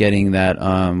getting that.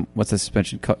 What's the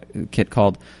suspension kit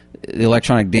called? The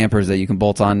electronic dampers that you can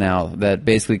bolt on now that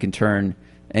basically can turn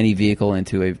any vehicle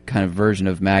into a kind of version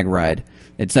of MagRide.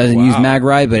 It doesn't use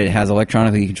MagRide, but it has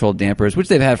electronically controlled dampers, which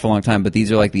they've had for a long time. But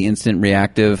these are like the instant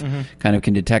reactive, kind of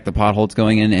can detect the potholes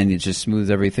going in, and it just smooths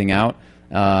everything out.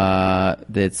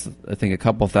 That's I think a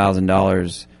couple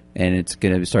 $1,000, and it's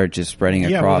going to start just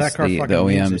spreading across the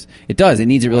OEMs. It does. It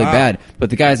needs it really bad. But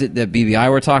the guys at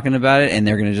BVI were talking about it, and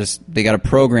they're going to they got to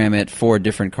program it for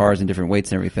different cars and different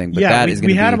weights and everything. But that is going to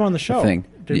be we had him on the show, thing.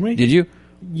 didn't we? Did you?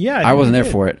 Yeah, I wasn't there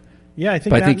for it. Yeah, I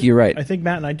think. But I think you're right. I think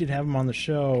Matt and I did have him on the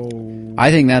show. I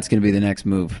think that's going to be the next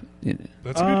move.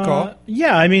 That's a good call.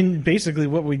 Yeah, I mean, basically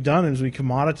what we've done is we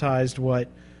commoditized what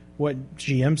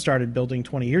GM started building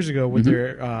 20 years ago with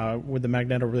their with the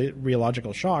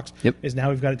magneto-rheological shocks. Yep. Is now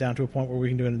we've got it down to a point where we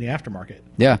can do it in the aftermarket.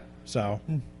 Yeah. So,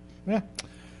 yeah.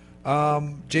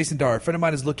 Jason Dar, a friend of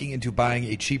mine is looking into buying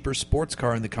a cheaper sports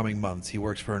car in the coming months. He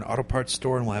works for an auto parts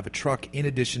store and will have a truck in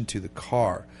addition to the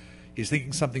car. He's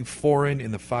thinking something foreign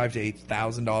in the $5,000 to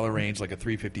 $8,000 range, like a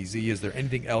 350Z. Is there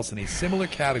anything else in a similar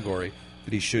category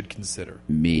that he should consider?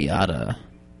 Miata.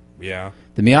 Yeah.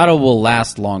 The Miata will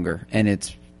last longer, and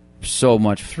it's so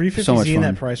much 350Z so much in fun.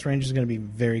 that price range is going to be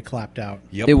very clapped out.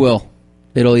 Yep. It will.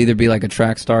 It'll either be like a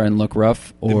track star and look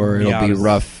rough, or it'll be Miata's-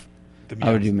 rough.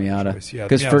 I would do Miata's the Miata choice. Yeah,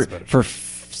 because Miata's better. for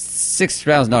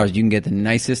 $6,000 you can get the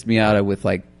nicest Miata with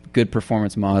like good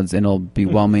performance mods, and it'll be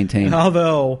well maintained.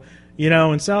 Although,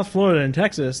 in South Florida and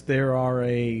Texas, there are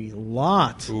a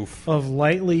lot of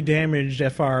lightly damaged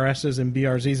FRSs and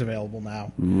BRZs available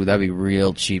now. Ooh, that'd be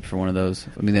real cheap for one of those.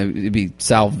 I mean, it'd be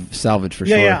salvage for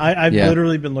Yeah, sure. yeah. I've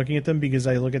literally been looking at them because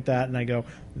I look at that and I go,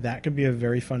 that could be a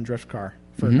very fun drift car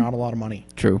for not a lot of money.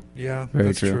 True. Yeah, Very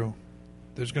that's true. true.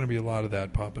 There's going to be a lot of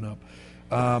that popping up.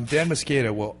 Dan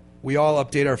Mosqueda, well, we all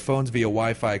update our phones via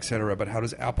Wi-Fi, etc., but how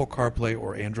does Apple CarPlay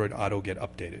or Android Auto get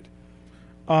updated?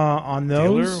 On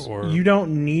those, Dealer, or- you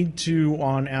don't need to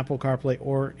on Apple CarPlay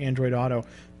or Android Auto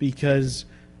because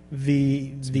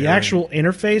the mirroring. actual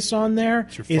interface on there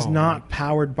It's your is phone, not right?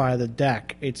 powered by the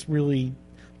deck. It's really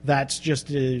that's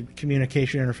just a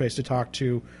communication interface to talk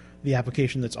to the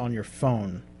application that's on your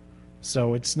phone.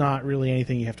 So it's not really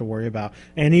anything you have to worry about.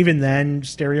 And even then,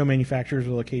 stereo manufacturers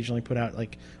will occasionally put out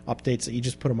like updates that you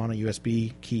just put them on a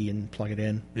USB key and plug it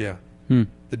in. Yeah.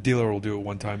 The dealer will do it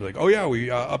one time, be like, oh, yeah, we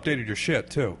updated your shit,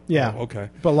 too. Yeah. Oh, okay.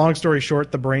 But long story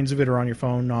short, the brains of it are on your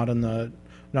phone, not in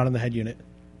the head unit.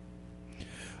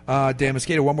 Dan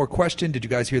Mosqueda, one more question. Did you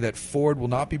guys hear that Ford will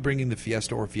not be bringing the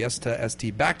Fiesta or Fiesta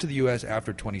ST back to the U.S.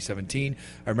 after 2017?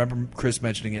 I remember Chris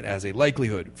mentioning it as a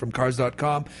likelihood. From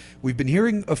Cars.com, we've been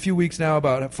hearing a few weeks now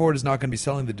about how Ford is not going to be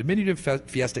selling the diminutive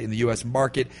Fiesta in the U.S.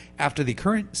 market after the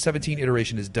current 17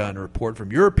 iteration is done. A report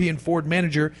from European Ford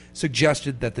manager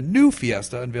suggested that the new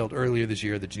Fiesta, unveiled earlier this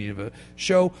year at the Geneva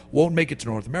show, won't make it to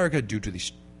North America due to the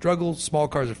struggle small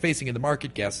cars are facing in the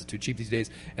market. Gas is too cheap these days,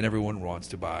 and everyone wants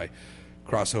to buy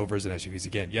crossovers and SUVs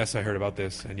again. Yes, I heard about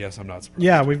this, and yes, I'm not surprised.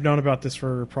 Yeah, we've known about this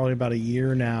for probably about a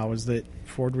year now, is that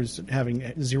Ford was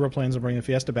having zero plans of bringing the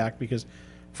Fiesta back because,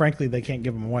 frankly, they can't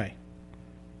give them away.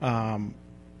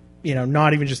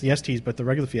 Not even just the STs, but the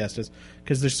regular Fiestas,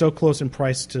 because they're so close in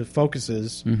price to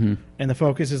Focuses, and the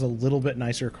Focus is a little bit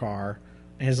nicer car,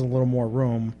 and has a little more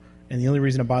room, and the only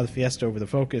reason to buy the Fiesta over the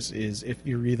Focus is if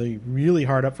you're really, really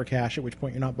hard up for cash, at which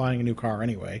point you're not buying a new car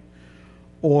anyway,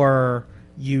 or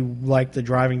you like the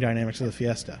driving dynamics of the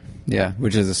Fiesta. Yeah,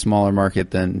 which is a smaller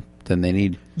market than they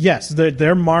need. Yes,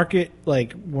 their market,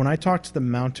 like when I talk to the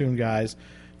Mountoon guys,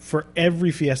 for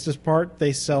every Fiesta's part,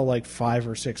 they sell like 5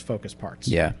 or 6 Focus parts.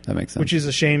 Yeah, that makes sense. Which is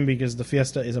a shame because the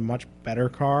Fiesta is a much better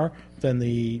car than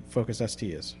the Focus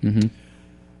ST is.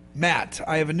 Matt,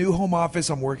 I have a new home office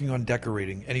I'm working on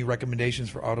decorating. Any recommendations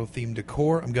for auto-themed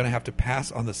decor? I'm going to have to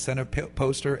pass on the Senna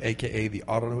poster, a.k.a. the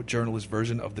auto journalist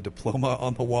version of the diploma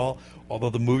on the wall. Although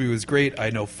the movie was great, I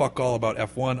know fuck all about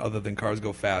F1 other than cars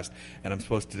go fast, and I'm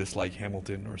supposed to dislike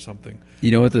Hamilton or something.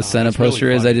 You know what the Senna it's really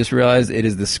poster is? fun. I just realized it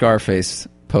is the Scarface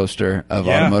poster of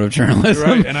Yeah. automotive journalism.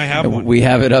 Right, and I have one. We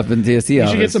have it up in TSC You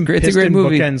office. should get some It's a great piston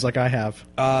movie. bookends like I have.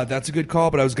 That's a good call,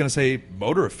 but I was going to say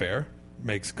Motor Affair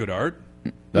makes good art.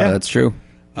 Yeah. That's true.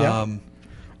 Yeah. Um,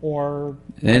 Or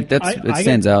It I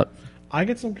stands get, out. I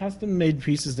get some custom made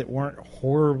pieces that weren't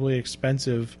horribly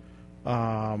expensive,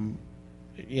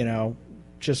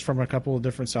 just from a couple of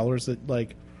different sellers that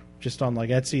like just on like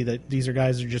Etsy, that these are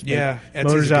guys who just Yeah, make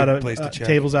Etsy's motors a out good of place to check.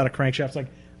 tables out of crankshafts. Like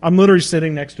I'm literally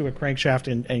sitting next to a crankshaft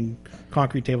and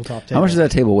concrete tabletop table. How much does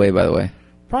that table weigh, by the way?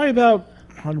 Probably about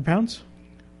 100 pounds.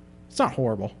 It's not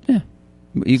horrible. Yeah.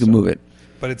 You can move it.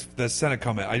 but it's the Senna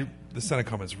comment. The Senna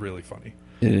comment's really funny.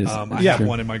 It is. I It's have true.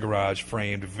 one in my garage,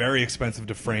 framed, very expensive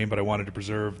to frame, but I wanted to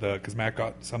preserve because Matt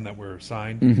got some that were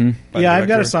signed. by the Yeah, I've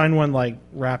got a director. signed one like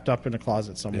wrapped up in a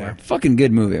closet somewhere. Fucking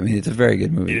good movie. I mean, it's a very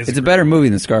good movie. It is It's a a great better movie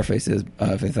than Scarface is,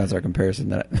 if that's our comparison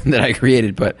that I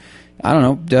created. But I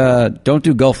don't know. Don't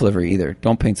do Gulf livery either.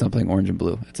 Don't paint something orange and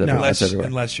blue. It's everywhere.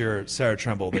 Unless you're Sarah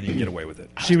Tremble, then you can get away with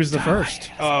it. She was the first.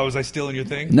 Oh, was I stealing your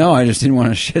thing? No, I just didn't want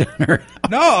to shit on her.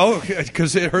 No,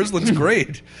 because hers looks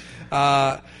great.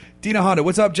 Dina Honda,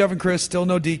 what's up, Jeff and Chris? Still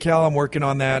no decal. I'm working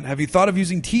on that. Have you thought of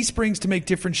using Teesprings to make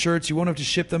different shirts? You won't have to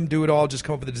ship them, do it all. Just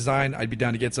come up with a design. I'd be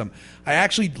down to get some. I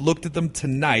actually looked at them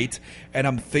tonight, and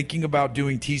I'm thinking about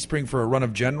doing Teespring for a run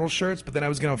of general shirts, but then I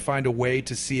was going to find a way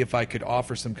to see if I could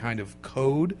offer some kind of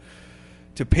code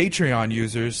to Patreon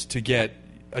users to get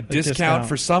a discount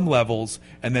for some levels,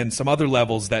 and then some other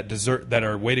levels that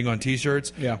are waiting on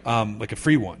T-shirts. Yeah. Like a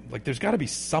free one. Like there's got to be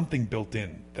something built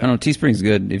in. I don't know. Teespring's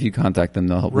good. If you contact them,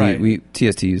 they'll help. Right. We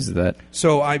TST uses that.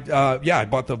 So I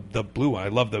bought the blue one. I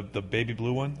love the baby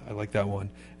blue one. I like that one.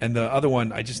 And the other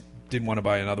one, I just didn't want to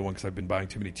buy another one because I've been buying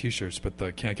too many T-shirts. But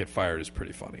the Can't Get Fired is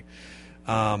pretty funny.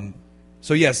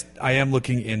 So yes, I am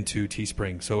looking into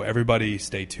Teespring. So everybody,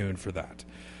 stay tuned for that.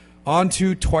 On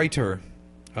to Twitter.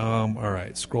 All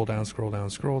right, scroll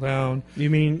down. You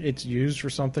mean it's used for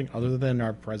something other than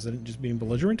our president just being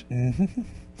belligerent?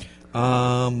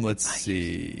 Let's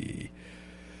see.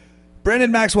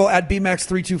 Brandon Maxwell at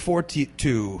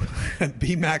BMax3242.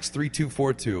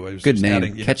 BMax3242. Good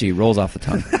name. Catchy. Rolls off the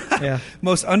tongue. Yeah.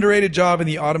 Most underrated job in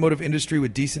the automotive industry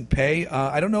with decent pay.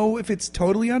 I don't know if it's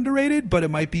totally underrated, but it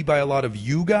might be by a lot of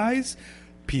you guys.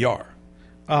 PR.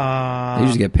 They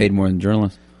usually get paid more than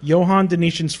journalists. Johan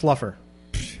Denishan's fluffer.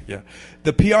 Yeah.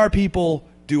 The PR people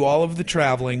do all of the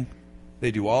traveling.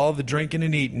 They do all of the drinking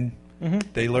and eating. Mm-hmm.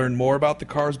 They learn more about the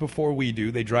cars before we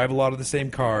do. They drive a lot of the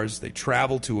same cars. They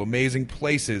travel to amazing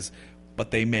places,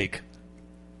 but they make,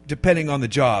 depending on the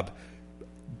job,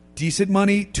 decent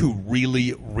money to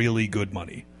really, really good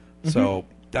money. Mm-hmm. So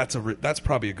that's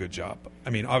probably a good job.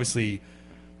 I mean, obviously,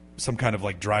 some kind of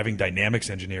like driving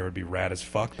dynamics engineer would be rad as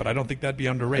fuck, but I don't think that'd be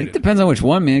underrated. It depends on which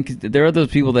one, man. 'Cause there are those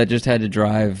people that just had to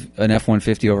drive an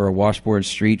F-150 over a washboard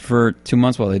street for 2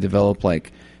 months while they develop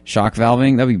like shock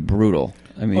valving. That'd be brutal.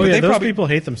 I mean, those people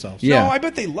hate themselves. Yeah. No, I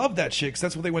bet they love that shit because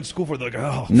that's what they went to school for. They're like,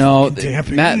 oh, no.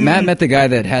 damping. Matt met the guy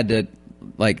that had to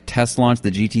like test launch the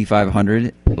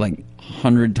GT500 like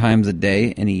 100 times a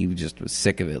day, and he just was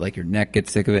sick of it. Like your neck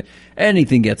gets sick of it.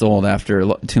 Anything gets old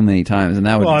after too many times, and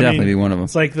that would definitely be one of them.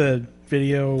 It's like the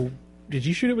video. Did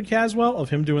you shoot it with Caswell of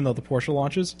him doing the Porsche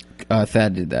launches?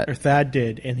 Thad did that. Or Thad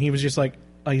did, and he was just like,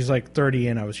 he's like 30,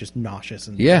 and I was just nauseous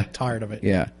and tired of it.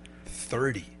 Yeah,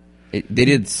 30. They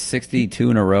did 62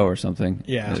 in a row or something.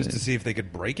 Yeah, just to see if they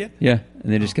could break it. Yeah,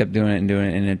 and they just kept doing it,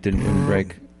 and it didn't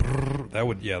break. That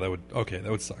would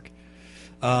suck.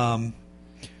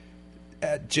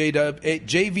 At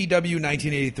JVW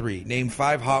 1983, name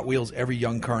 5 Hot Wheels every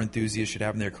young car enthusiast should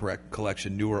have in their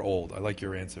collection, new or old. I like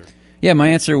your answer. Yeah, my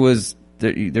answer was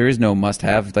there is no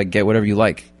must-have. Like, get whatever you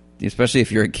like. Especially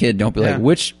if you're a kid, don't be like,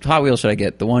 which Hot Wheel should I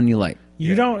get? The one you like.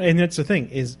 You don't, and that's the thing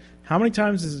is, how many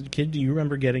times as a kid do you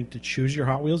remember getting to choose your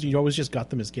Hot Wheels? You always just got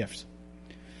them as gifts.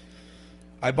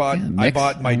 I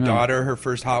bought my daughter her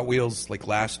first Hot Wheels like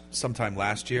sometime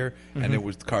last year, and it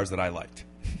was the cars that I liked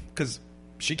because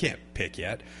she can't pick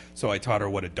yet. So I taught her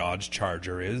what a Dodge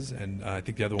Charger is, and I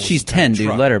think the other one was she's 10,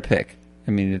 dude. Let her pick.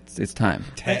 I mean, it's time.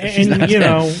 And you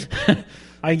know,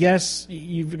 I guess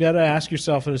you've got to ask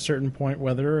yourself at a certain point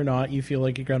whether or not you feel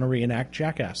like you're going to reenact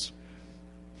Jackass.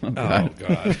 Oh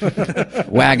God.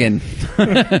 Wagon.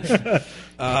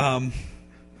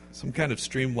 Some kind of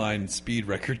streamlined speed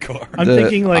record car. I'm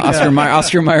thinking like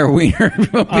Oscar Mayer Wiener.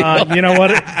 You know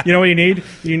what? You know what you need?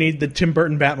 You need the Tim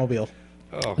Burton Batmobile.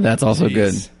 Oh, that's also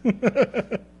good.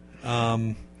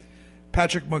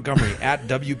 Patrick Montgomery at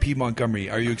WP Montgomery.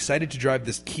 Are you excited to drive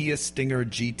this Kia Stinger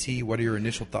GT? What are your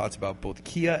initial thoughts about both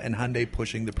Kia and Hyundai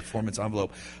pushing the performance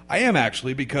envelope? I am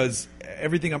actually, because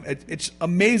it's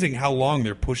amazing how long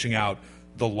they're pushing out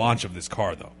the launch of this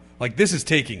car, though. Like, this is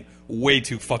taking way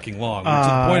too fucking long. To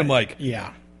the point I'm like,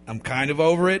 I'm kind of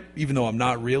over it, even though I'm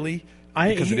not really,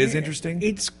 because it is interesting.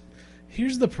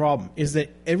 Here's the problem, is that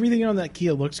everything on that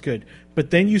Kia looks good,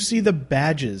 but then you see the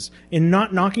badges, and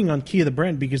not knocking on Kia the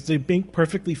brand, because they make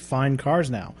perfectly fine cars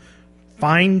now.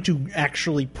 Fine to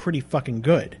actually pretty fucking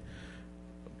good.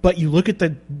 But you look at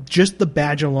just the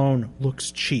badge alone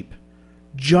looks cheap.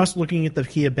 Just looking at the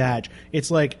Kia badge.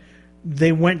 It's like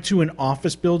they went to an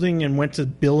office building and went to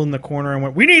Bill in the corner and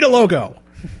went, "We need a logo."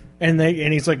 And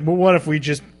he's like, "Well, what if we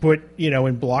just put,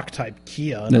 in block type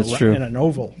Kia in an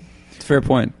oval?" It's a fair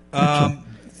point.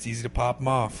 It's easy to pop them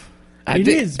off.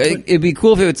 It'd be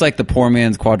cool if it's like the poor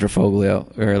man's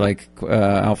Quadrifoglio or like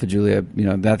Alpha Giulia.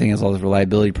 That thing has all those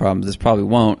reliability problems. This probably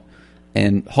won't.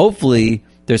 And hopefully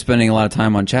they're spending a lot of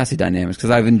time on chassis dynamics, because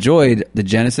I've enjoyed the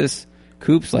Genesis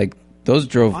coupes. Like, those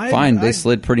drove fine. They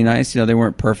slid pretty nice. They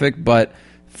weren't perfect, but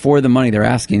for the money they're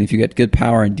asking, if you get good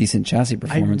power and decent chassis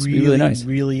performance, it'd be really nice. I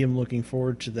really am looking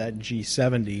forward to that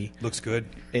G70. Looks good.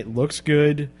 It looks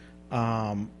good.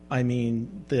 I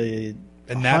mean,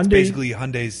 And that's Hyundai- basically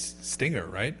Hyundai's Stinger,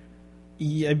 right?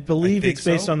 Yeah, I believe think it's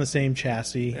based so. on the same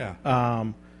chassis.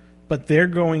 Yeah. But they're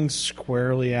going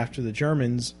squarely after the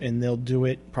Germans, and they'll do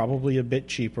it probably a bit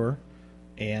cheaper.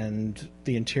 And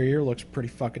the interior looks pretty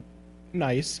fucking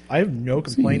nice. I have no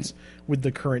complaints with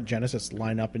the current Genesis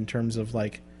lineup in terms of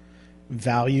like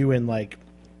value and like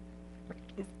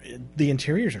the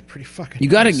interiors are pretty fucking. You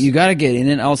gotta get in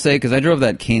it. I'll say because I drove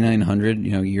that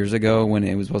K900, years ago when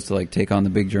it was supposed to like take on the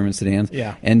big German sedans.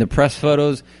 Yeah. And the press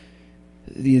photos,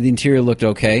 the interior looked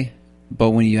okay,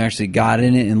 but when you actually got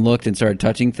in it and looked and started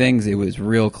touching things, it was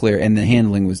real clear, and the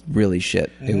handling was really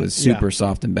shit. It was super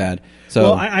soft and bad. So,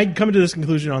 well, I'd come to this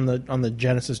conclusion on the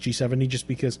Genesis G70 just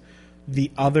because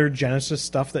the other Genesis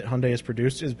stuff that Hyundai has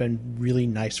produced has been really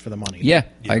nice for the money. yeah,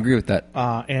 I agree with that.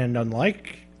 And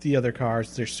unlike the other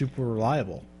cars, they're super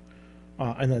reliable.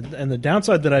 And the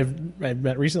downside that I've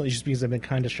met recently, just because I've been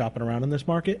kind of shopping around in this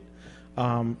market,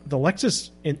 the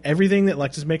Lexus, in everything that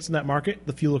Lexus makes in that market,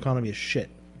 the fuel economy is shit.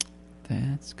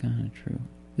 That's kind of true.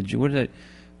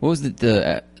 What was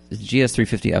the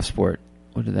GS350 F Sport?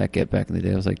 What did that get back in the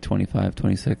day? It was like 25,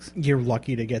 26. You're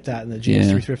lucky to get that in the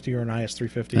GS350 or an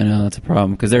IS350. I know that's a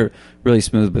problem because they're really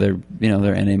smooth, but they're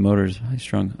NA motors, high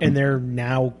strung, and they're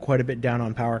now quite a bit down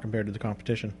on power compared to the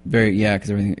competition. because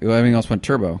everything else went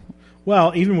turbo.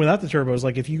 Well, even without the turbos,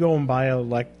 like if you go and buy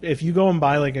like a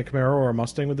Camaro or a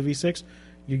Mustang with the V6,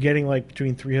 you're getting like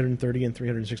between 330 and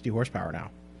 360 horsepower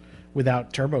now,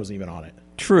 without turbos even on it.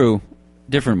 True.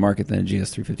 Different market than a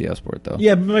GS350 F Sport, though.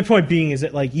 Yeah, but my point being is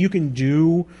that like you can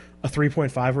do a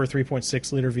 3.5 or a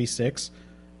 3.6 liter V6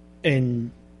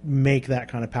 and make that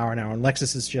kind of power now, and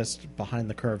Lexus is just behind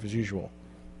the curve as usual.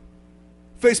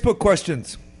 Facebook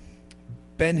questions.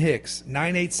 Ben Hicks,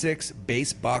 986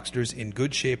 base Boxsters in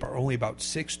good shape are only about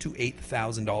 $6,000 to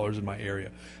 $8,000 in my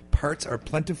area. Parts are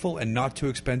plentiful and not too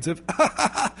expensive.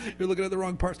 You're looking at the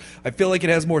wrong parts. I feel like it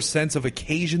has more sense of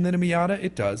occasion than a Miata.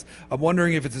 It does. I'm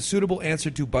wondering if it's a suitable answer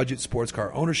to budget sports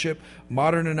car ownership,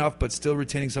 modern enough but still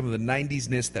retaining some of the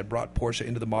 90s-ness that brought Porsche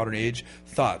into the modern age.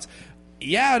 Thoughts?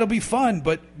 Yeah, it'll be fun,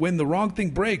 but when the wrong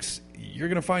thing breaks, you're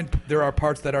going to find there are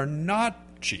parts that are not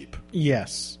cheap.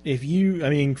 Yes.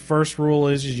 First rule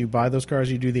is you buy those cars,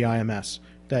 you do the IMS.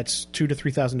 That's $2,000 to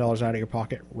 $3,000 out of your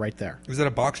pocket right there. Is that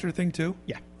a Boxster thing too?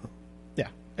 Yeah. Yeah.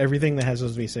 Everything that has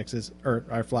those V6s,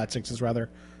 or flat sixes rather,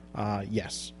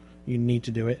 yes. You need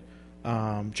to do it.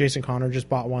 Jason Connor just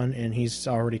bought one, and he's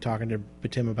already talking to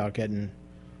Tim about getting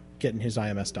his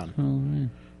IMS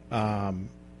done.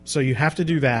 So you have to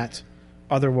do that.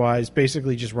 Otherwise,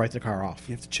 basically just write the car off.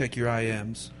 You have to check your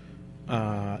IMs.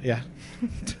 Yeah.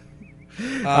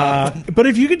 But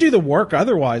if you could do the work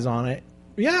otherwise on it,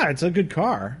 yeah, it's a good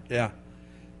car. Yeah.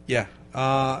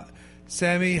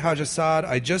 Sammy Hajasad,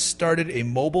 I just started a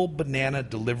mobile banana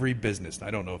delivery business. I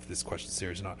don't know if this question's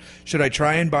serious or not. Should I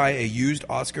try and buy a used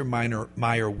Oscar Mayer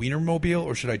Wienermobile,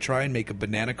 or should I try and make a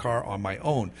banana car on my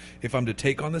own? If I'm to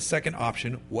take on the second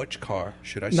option, which car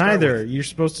should I start Neither. with? You're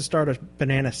supposed to start a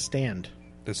banana stand.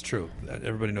 That's true.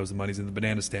 Everybody knows the money's in the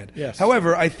banana stand. Yes.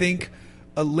 However, I think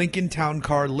a Lincoln Town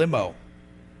Car limo.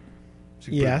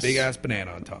 So you Yes. put a big-ass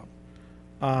banana on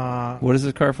top. What is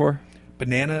this car for?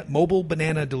 Mobile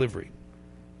banana delivery.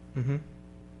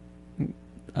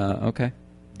 Okay.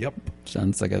 Yep.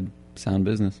 Sounds like a sound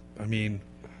business. I mean,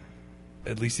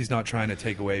 at least he's not trying to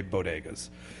take away bodegas.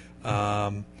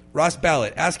 Ross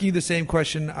Ballett, asking you the same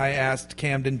question I asked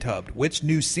Camden Tubbed. Which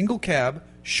new single cab,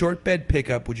 short bed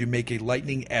pickup would you make a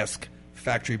Lightning-esque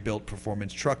factory-built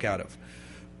performance truck out of?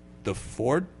 The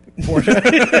Ford?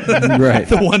 Right.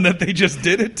 The one that they just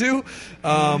did it to?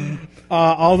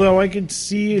 Although I can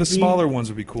see The smaller ones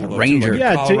would be cool. Though, Ranger. too, like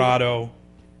Yeah, Colorado.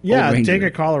 Yeah, Ranger. take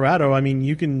a Colorado. I mean,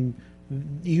 you can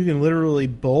literally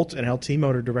bolt an LT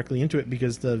motor directly into it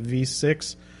because the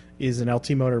V6 is an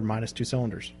LT motor minus 2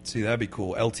 cylinders. See, that'd be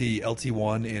cool.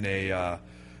 LT1 in a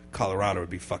Colorado would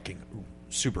be fucking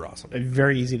super awesome.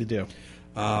 Very easy to do.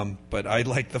 But I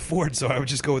like the Ford, so I would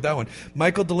just go with that one.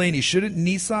 Michael Delaney, shouldn't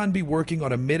Nissan be working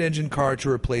on a mid-engine car to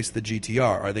replace the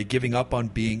GTR? Are they giving up on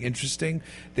being interesting?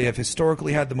 They have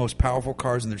historically had the most powerful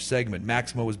cars in their segment.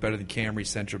 Maxima was better than Camry,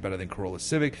 Sentra better than Corolla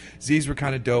Civic. Zs were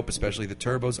kind of dope, especially the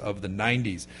turbos of the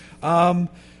 90s.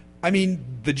 I mean,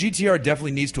 the GTR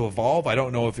definitely needs to evolve. I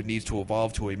don't know if it needs to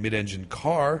evolve to a mid-engine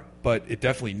car, but it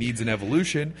definitely needs an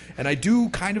evolution. And I do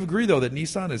kind of agree, though, that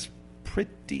Nissan is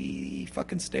pretty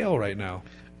fucking stale right now.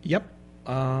 Yep.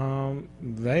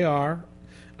 They are.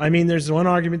 I mean, there's one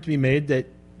argument to be made that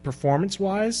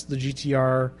performance-wise, the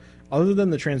GTR, other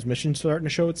than the transmission starting to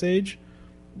show its age,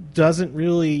 doesn't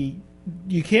really...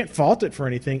 You can't fault it for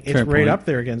anything. It's Fair right point. up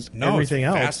there against everything it's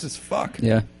else. fast as fuck.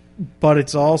 Yeah. But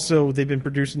it's also they've been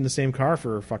producing the same car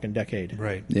for a fucking decade.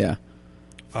 Right. Yeah.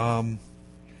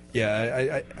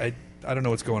 Yeah, I don't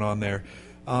know what's going on there.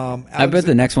 I bet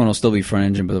the next one will still be front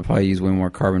engine, but they'll probably use way more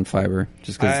carbon fiber.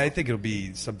 Just because I think it'll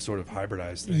be some sort of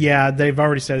hybridized thing. Yeah, they've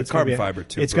already said it's carbon gonna be fiber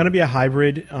too. It's going to be a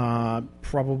hybrid,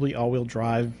 probably all-wheel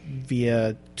drive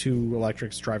via two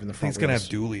electrics driving the I think front. it's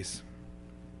going to have dualies.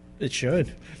 It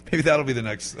should. Maybe that'll be the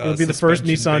next. It'll be the first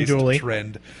Nissan dually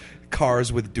trend.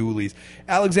 Cars with dualies.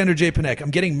 Alexander J. Panek, I'm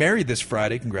getting married this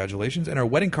Friday. Congratulations. And our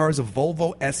wedding car is a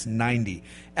Volvo S90.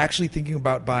 Actually thinking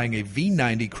about buying a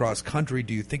V90 cross country.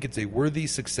 Do you think it's a worthy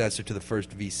successor to the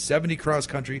first V70 cross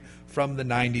country from the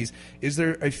 90s? Is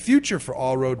there a future for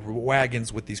all-road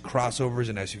wagons with these crossovers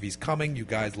and SUVs coming? You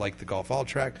guys like the Golf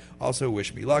All-Track. Also,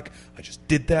 wish me luck. I just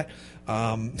did that.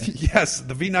 Yes,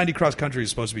 the V90 cross country is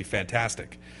supposed to be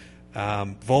fantastic.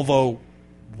 Volvo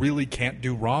really can't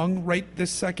do wrong right this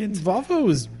second. Volvo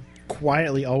has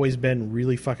quietly always been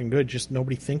really fucking good, just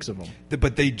nobody thinks of them.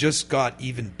 But they just got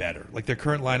even better. Like their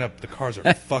current lineup, the cars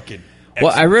are fucking excellent.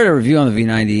 Well, I read a review on the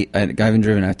V90. I haven't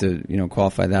driven. I have to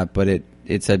qualify that, but it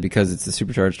said because it's the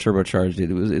supercharged,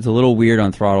 turbocharged. It's a little weird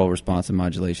on throttle response and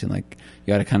modulation. Like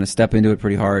you got to kind of step into it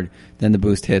pretty hard, then the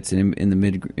boost hits, and in the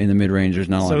mid range, there's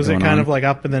not a lot. So is going it kind on. of like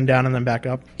up and then down and then back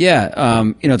up? Yeah,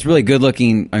 it's really good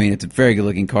looking. I mean, it's a very good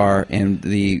looking car, and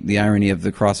the irony of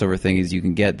the crossover thing is you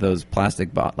can get those plastic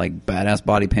like badass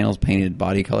body panels painted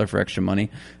body color for extra money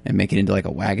and make it into like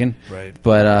a wagon. Right.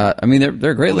 But I mean,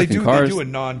 they're great looking cars. They do a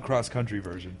non-cross country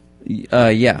version.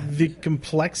 Yeah. The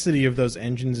complexity of those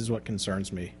engines is what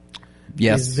concerns me.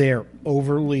 Yes. Is they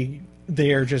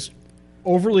are just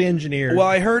overly engineered. Well,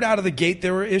 I heard out of the gate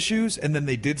there were issues, and then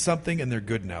they did something, and they're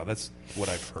good now. That's what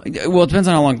I've heard. Well, it depends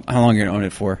on how long you're going to own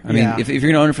it for. I mean, if you're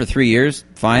going to own it for 3 years,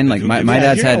 fine. Like my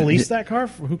dad's if you're had. gonna lease that car,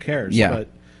 who cares? Yeah. But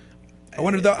I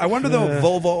wonder though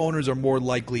Volvo owners are more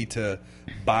likely to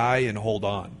buy and hold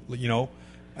on. You know,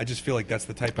 I just feel like that's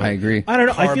the type of. I agree. I don't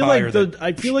know.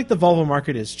 I feel like the Volvo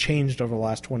market has changed over the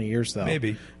last 20 years, though.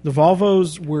 Maybe the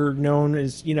Volvos were known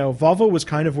as Volvo was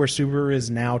kind of where Subaru is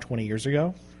now 20 years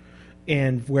ago,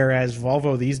 and whereas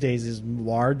Volvo these days is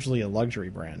largely a luxury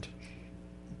brand.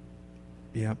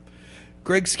 Yeah.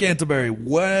 Greg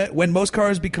Scantleberry, when most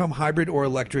cars become hybrid or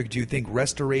electric, do you think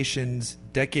restorations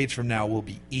decades from now will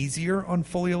be easier on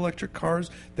fully electric cars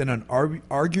than on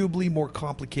arguably more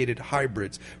complicated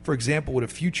hybrids? For example, would a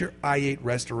future i8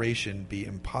 restoration be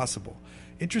impossible?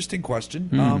 Interesting question.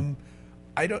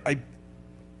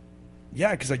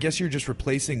 Because I guess you're just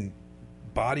replacing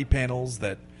body panels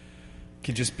that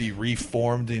can just be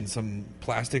reformed in some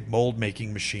plastic mold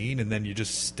making machine, and then you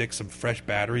just stick some fresh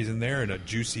batteries in there and a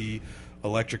juicy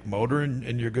electric motor,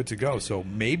 and you're good to go. So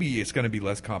maybe it's going to be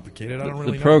less complicated. I don't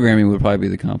really know. The programming would probably be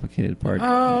the complicated part.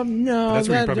 No, But that's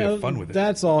where you probably have fun with it.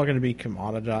 That's all going to be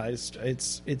commoditized.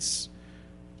 It's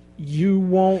you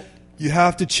won't. You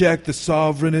have to check the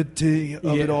sovereignty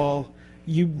of it all.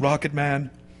 You Rocket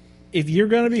Man. If you're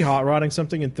going to be hot rodding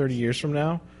something in 30 years from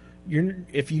now,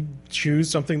 if you choose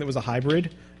something that was a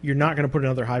hybrid, you're not going to put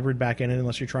another hybrid back in it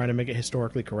unless you're trying to make it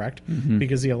historically correct,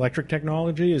 because the electric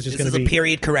technology is just going to be a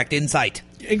period correct insight.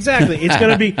 Exactly. It's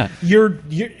going to be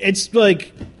it's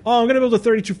like, oh, I'm going to build a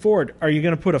 32 Ford. Are you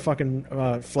going to put a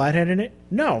fucking flathead in it?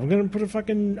 No, I'm going to put a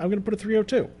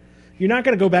 302. You're not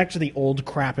going to go back to the old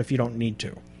crap if you don't need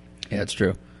to. Yeah, that's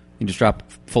true. You just drop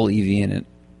full EV in it.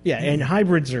 Yeah, and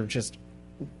hybrids are just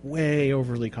way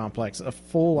overly complex. A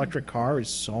full electric car is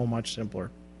so much simpler.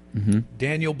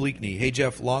 Daniel Bleakney. Hey,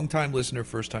 Jeff, long-time listener,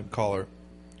 first-time caller.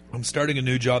 I'm starting a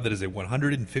new job that is a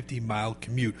 150-mile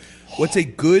commute. What's a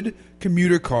good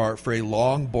commuter car for a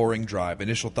long, boring drive?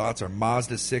 Initial thoughts are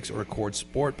Mazda 6 or Accord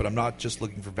Sport, but I'm not just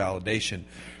looking for validation.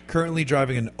 Currently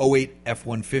driving an 08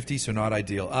 F-150, so not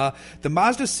ideal. The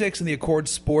Mazda 6 and the Accord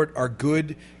Sport are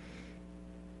good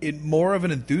in more of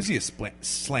an enthusiast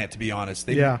slant, to be honest.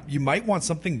 You might want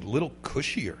something a little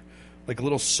cushier, like a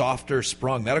little softer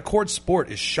sprung. That Accord Sport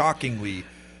is shockingly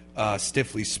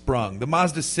stiffly sprung. The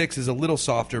Mazda 6 is a little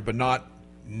softer, but not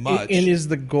much. And is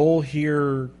the goal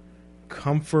here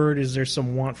comfort? Is there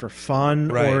some want for fun?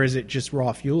 Right. Or is it just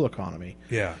raw fuel economy?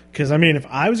 Yeah. Because, I mean, if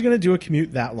I was going to do a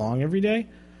commute that long every day,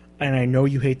 and I know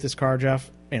you hate this car,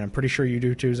 Jeff, and I'm pretty sure you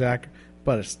do too, Zach,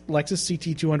 but a Lexus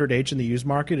CT200H in the used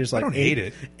market is like I don't hate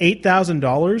it.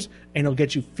 $8,000, and it'll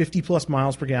get you 50-plus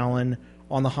miles per gallon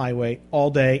on the highway all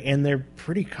day, and they're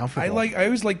pretty comfortable. I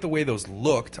always like the way those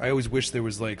looked. I always wish there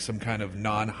was like some kind of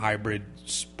non-hybrid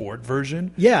sport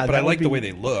version. Yeah, but that I would like the be- way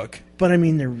they look. But, I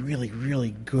mean, they're really,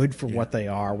 really good for what they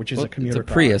are, which is a commuter It's a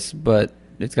car. Prius, but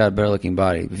it's got a better looking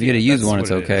body. If you get a used That's one, it's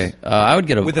what it okay. is. I would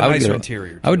get a With a I would nicer get a-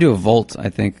 interior, I would too. do a Volt. I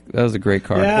think that was a great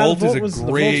car. Yeah. Volt the is Volt's a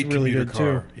great really commuter good,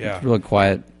 car. too. Yeah. It's really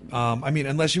quiet. I mean,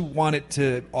 unless you want it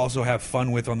to also have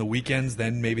fun with on the weekends,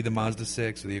 then maybe the Mazda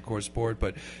 6 or the Accord Sport.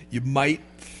 But you might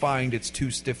find it's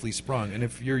too stiffly sprung. And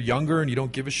if you're younger and you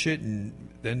don't give a shit, and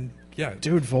then yeah,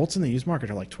 Dude, Volts in the used market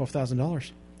are like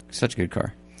 $12,000. Such a good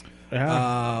car.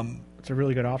 Yeah, it's a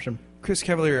really good option. Chris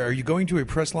Cavalier, are you going to a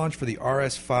press launch for the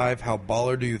RS5? How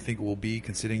baller do you think it will be,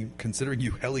 considering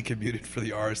you heli commuted for the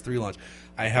RS3 launch?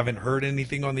 I haven't heard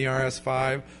anything on the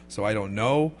RS5, so I don't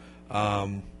know.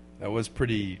 That was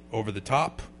pretty over the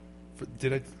top.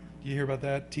 You hear about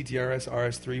that? TTRS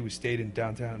RS3. We stayed in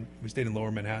downtown. We stayed in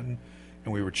Lower Manhattan,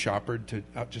 and we were choppered to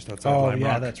just outside Oh, Lime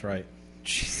yeah, Rock. that's right.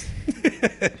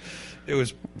 It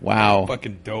was Wow.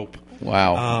 fucking dope.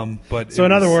 Wow. But So, it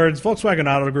in other was- words, Volkswagen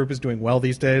Auto Group is doing well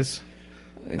these days.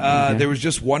 There was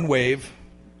just one wave,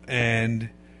 and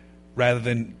rather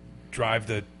than drive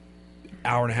the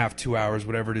hour and a half, 2 hours,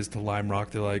 whatever it is, to Lime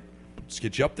Rock, they're like, let's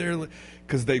get you up there,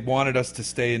 because they wanted us to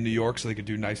stay in New York so they could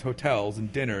do nice hotels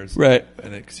and dinners. Right.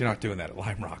 And because you're not doing that at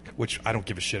Lime Rock, which I don't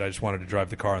give a shit. I just wanted to drive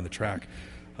the car on the track.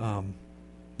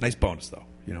 Nice bonus, though.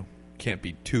 Can't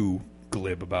be too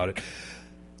glib about it.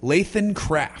 Lathan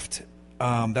Craft.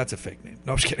 That's a fake name.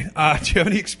 No, I'm just kidding. Do you have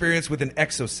any experience with an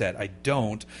Exoset? I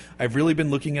don't. I've really been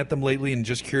looking at them lately and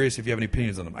just curious if you have any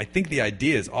opinions on them. I think the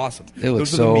idea is awesome. They look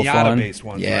Those so are the fun. Miata-based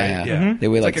ones, Yeah. right? Yeah. They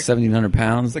weigh It's like a- 1,700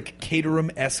 pounds. It's like a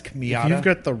Caterham-esque Miata. If you've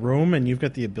got the room and you've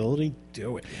got the ability,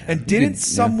 do it. Man. and didn't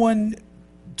someone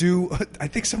do... I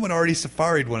think someone already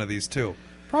safaried one of these, too.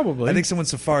 Probably. I think someone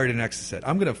safaried an Exoset.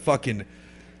 I'm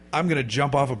going to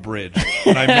jump off a bridge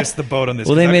when I miss the boat on this.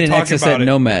 Well, they 'cause made I've an been talking Exocet about it.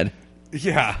 Nomad.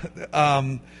 Yeah.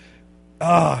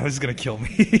 This is going to kill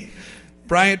me.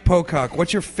 Bryant Pocock,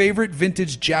 what's your favorite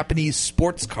vintage Japanese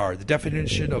sports car? The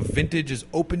definition of vintage is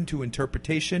open to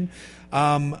interpretation.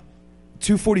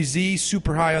 240Z,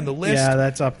 super high on the list. Yeah,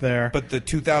 that's up there. But the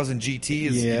 2000 GT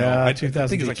is, Yeah, the 2000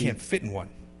 thing is I GT. can't fit in one.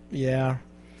 Yeah.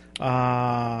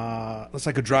 Unless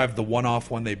I could drive the one-off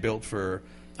one they built for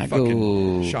I fucking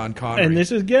go- Sean Connery. And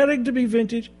this is getting to be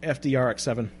vintage FDR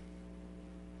X7.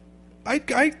 I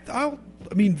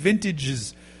mean, vintage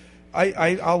is...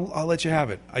 I'll let you have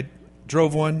it. I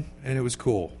drove one, and it was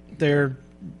cool. The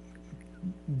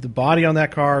body on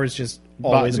that car is just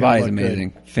always The gonna body's look good.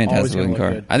 amazing. Always Fantastic gonna looking look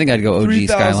car. good. I think I'd go OG 3000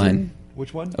 Skyline.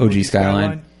 Which one? OG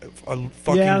Skyline. I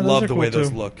fucking Yeah, those love are the cool way those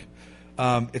too. look.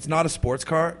 It's not a sports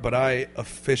car, but I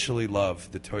officially love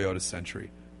the Toyota Century.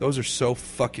 Those are so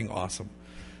fucking awesome.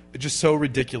 It's just so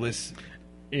ridiculous.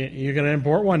 You're going to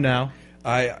import one now.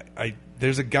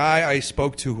 There's a guy I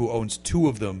spoke to who owns two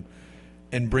of them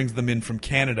and brings them in from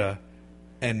Canada,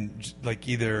 and like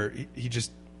either he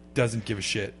just doesn't give a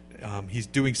shit. He's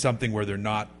doing something where they're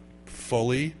not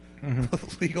fully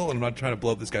legal, and I'm not trying to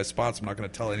blow up this guy's spots. I'm not going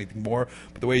to tell anything more.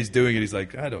 But the way he's doing it, he's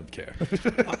like, I don't care.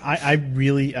 I've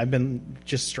been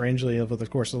just strangely over the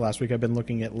course of the last week, I've been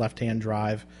looking at left-hand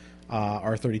drive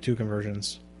R32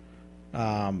 conversions.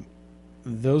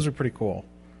 Those are pretty cool.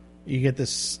 You get this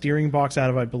steering box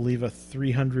out of, I believe, a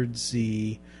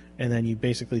 300Z, and then you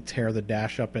basically tear the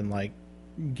dash up and like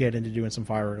get into doing some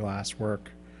fiberglass work,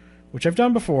 which I've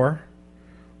done before.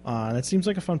 And it seems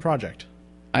like a fun project.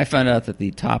 I found out that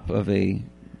the top of a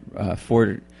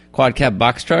Ford quad cab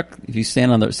box truck, if you sit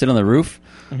on the roof,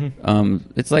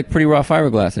 it's like pretty raw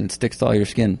fiberglass and it sticks to all your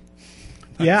skin.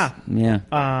 Yeah. Yeah.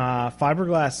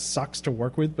 Fiberglass sucks to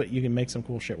work with, but you can make some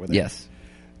cool shit with it. Yes.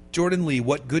 Jordan Lee,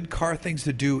 what good car things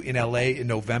to do in L.A. in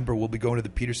November? We'll be going to the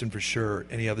Peterson for sure.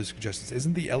 Any other suggestions?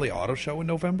 Isn't the L.A. Auto Show in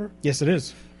November? Yes, it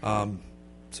is.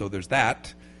 So there's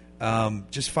that.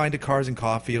 Just find a Cars and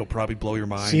Coffee. It'll probably blow your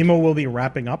mind. SEMA will be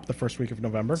wrapping up the first week of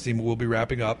November. SEMA will be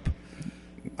wrapping up.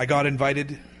 I got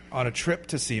invited on a trip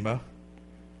to SEMA,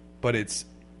 but it's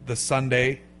the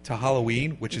Sunday to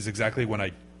Halloween, which is exactly when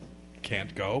I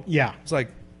can't go. Yeah. It's like,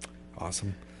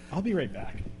 awesome. I'll be right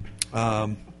back.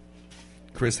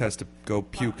 Chris has to go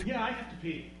puke. Yeah, I have to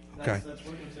pee. Okay. That's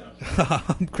what it comes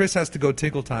down to. Chris has to go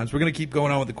tinkle times. We're going to keep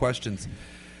going on with the questions.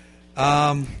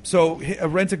 So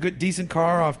rent a good, decent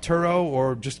car off Turo,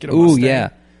 or just get a Ooh, Mustang. yeah.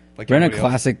 Like Rent a everybody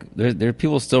else. classic. There are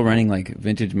people still renting like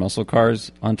vintage muscle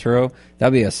cars on Turo.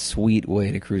 That'd be a sweet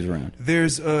way to cruise around.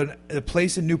 There's a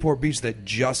place in Newport Beach that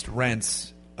just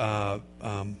rents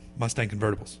Mustang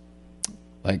convertibles.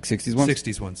 Like 60s ones?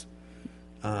 60s ones.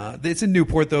 It's in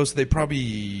Newport, though, so they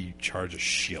probably charge a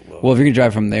shitload. Well, if you're going to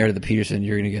drive from there to the Peterson,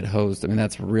 you're going to get hosed. I mean,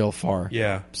 that's real far.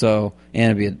 Yeah. So,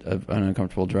 and it'd be an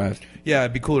uncomfortable drive. Yeah,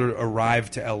 it'd be cool to arrive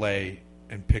to L.A.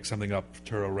 and pick something up,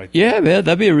 Turo, right? Yeah, man,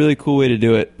 that'd be a really cool way to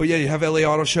do it. But yeah, you have LA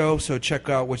Auto Show, so check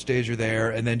out which days you're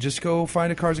there, and then just go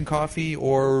find a Cars and Coffee,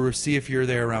 or see if you're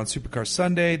there around Supercar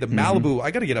Sunday. The Malibu,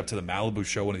 I got to get up to the Malibu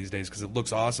show one of these days because it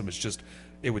looks awesome. It's just,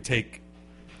 it would take,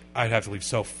 I'd have to leave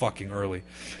so fucking early.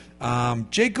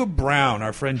 Jacob Brown,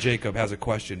 our friend Jacob, has a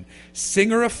question.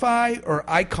 Singerify or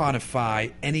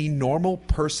iconify any normal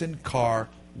person car,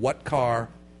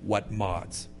 what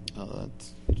mods? Oh,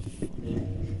 that's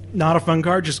Not a fun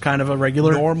car, just kind of a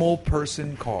regular. Normal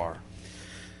person car.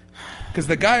 Because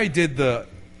the guy did the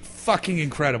fucking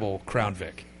incredible Crown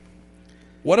Vic.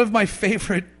 One of my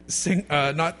favorite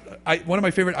one of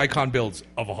my favorite icon builds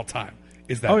of all time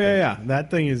is that. Oh, thing. yeah. That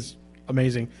thing is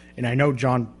amazing. And I know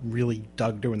John really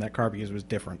dug doing that car because it was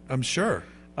different. I'm sure.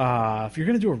 If you're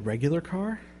going to do a regular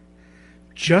car,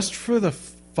 just for the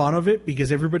fun of it,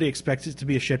 because everybody expects it to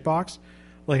be a shitbox,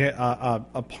 like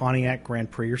a Pontiac Grand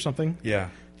Prix or something. Yeah.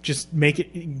 Just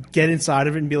get inside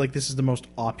of it and be like, this is the most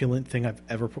opulent thing I've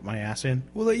ever put my ass in.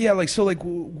 Well, yeah,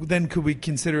 then could we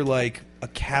consider like a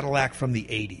Cadillac from the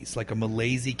 80s, like a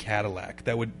Malaysia Cadillac?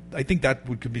 I think that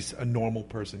could be a normal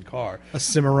person car. A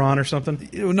Cimarron or something?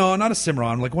 No, not a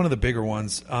Cimarron, like one of the bigger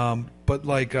ones. But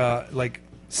like Singerify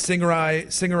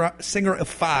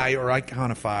or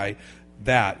Iconify,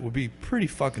 that would be pretty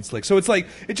fucking slick. So it's like,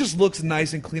 it just looks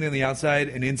nice and clean on the outside,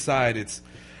 and inside it's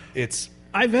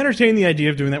I've entertained the idea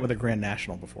of doing that with a Grand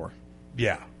National before.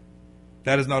 yeah.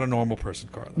 That is not a normal person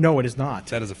car, though. No, it is not.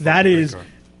 That is a fucking great car.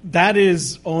 That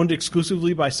is owned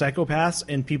exclusively by psychopaths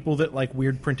and people that like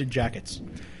weird printed jackets.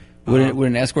 would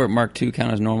an Escort Mark II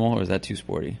count as normal, or is that too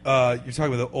sporty? You're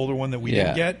talking about the older one that we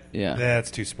didn't get? Yeah.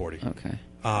 That's too sporty. Okay.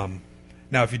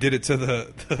 Now, if you did it to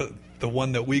the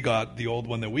one that we got, the old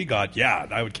one that we got, yeah,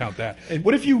 I would count that. And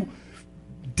what if you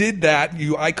did that,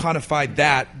 you iconified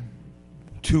that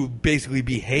to basically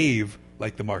behave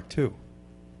like the Mark II?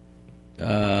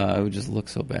 It would just look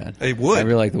so bad. It would. I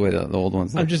really like the way the old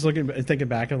ones look. I'm just thinking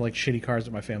back of like shitty cars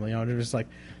that my family owned. It was like,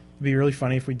 it'd be really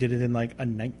funny if we did it in like a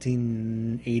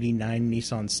 1989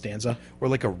 Nissan Stanza. Or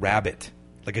like a Rabbit,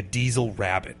 like a diesel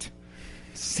Rabbit.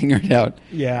 Singered out.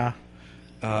 Yeah.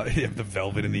 You have the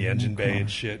velvet in the engine bay and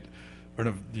shit.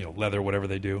 Or leather, whatever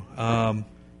they do. A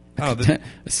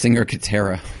Singer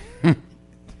Katera.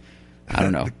 I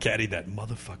don't know. The caddy that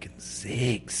motherfucking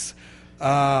zigs.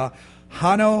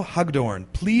 Hanno Hagdorn,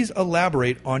 please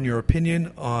elaborate on your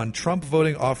opinion on Trump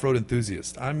voting off-road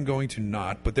enthusiast. I'm going to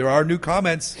not, but there are new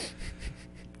comments.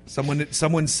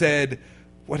 Someone said,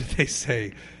 what did they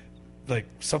say? Like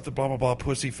something blah blah blah,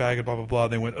 pussy faggot blah blah blah.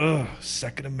 They went, ugh,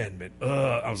 Second Amendment.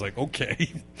 Ugh. I was like,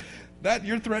 okay, that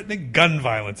you're threatening gun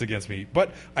violence against me,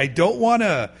 but I don't want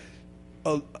to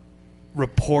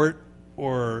report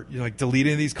or delete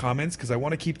any of these comments because I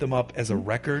want to keep them up as a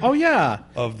record. Oh yeah.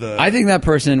 I think that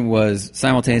person was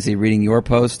simultaneously reading your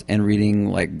post and reading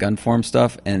like gun form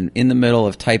stuff, and in the middle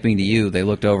of typing to you, they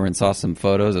looked over and saw some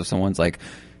photos of someone's like,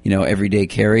 everyday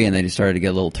carry, and they just started to get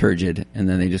a little turgid, and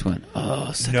then they just went,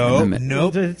 oh, Second Amendment. No,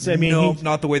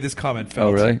 not the way this comment felt.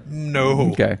 Oh, really?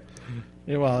 No. Okay.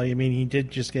 Yeah, well, I mean, he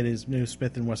did just get his new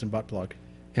Smith & Wesson butt plug.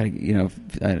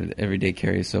 Everyday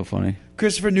carry is so funny.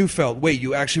 Christopher Neufeld, wait,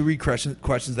 you actually read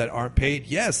questions that aren't paid?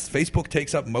 Yes, Facebook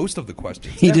takes up most of the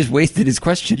questions. He just wasted his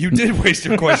question. You did waste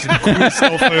your question. Haven't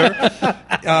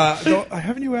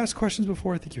you asked questions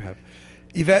before? I think you have.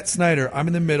 Yvette Snyder, I'm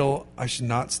in the middle. I should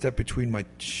not step between my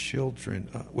children.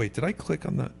 Wait, did I click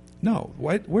on the... No,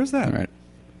 where's that? All right.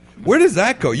 Where does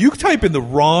that go? You type in the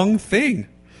wrong thing.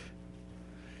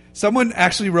 Someone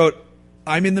actually wrote,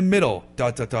 I'm in the middle, ...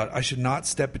 I should not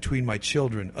step between my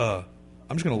children. I'm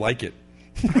just going to like it.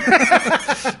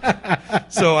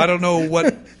 So I don't know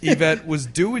what Yvette was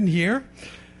doing here.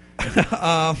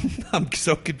 I'm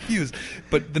so confused.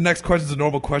 But the next question is a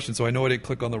normal question, so I know I didn't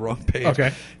click on the wrong page.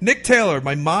 Okay. Nick Taylor,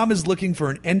 my mom is looking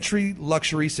for an entry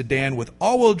luxury sedan with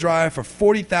all-wheel drive for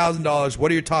 $40,000.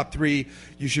 What are your top three?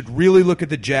 You should really look at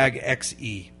the Jag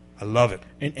XE. I love it.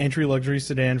 An entry luxury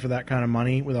sedan for that kind of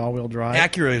money with all-wheel drive.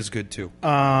 Acura is good, too.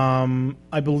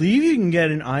 I believe you can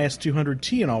get an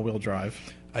IS200T in all-wheel drive.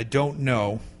 I don't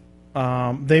know.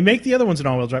 They make the other ones in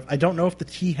all-wheel drive. I don't know if the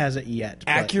T has it yet.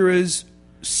 Acura's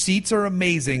seats are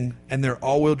amazing, and their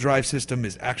all-wheel drive system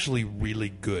is actually really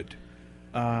good.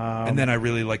 And then I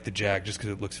really like the Jag just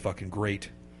because it looks fucking great.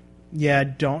 Yeah,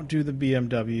 don't do the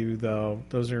BMW, though.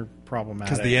 Those are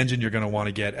problematic. Because the engine you're going to want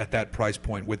to get at that price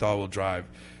point with all-wheel drive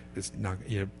is not...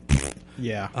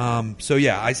 Yeah. So,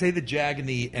 yeah, I say the Jag and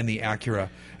the Acura.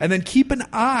 And then keep an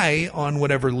eye on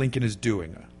whatever Lincoln is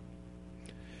doing.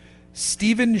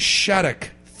 Stephen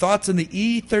Shattuck. Thoughts on the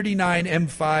E39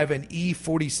 M5 and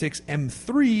E46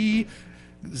 M3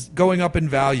 going up in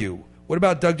value? What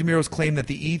about Doug DeMuro's claim that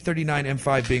the E39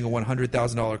 M5 being a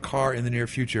 $100,000 car in the near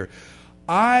future?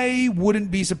 I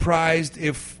wouldn't be surprised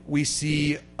if we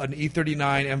see an E39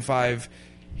 M5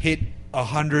 hit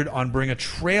 100 on Bring a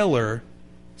Trailer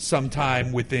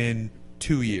sometime within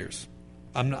 2 years.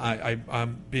 I'm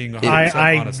being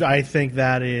 100% honest. I think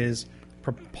that is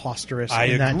preposterous I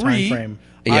in that agree. time frame.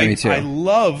 Yeah, me too. I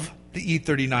love the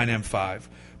E39 M5,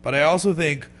 but I also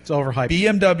think It's overhyped.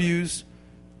 BMWs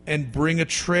and Bring a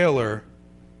Trailer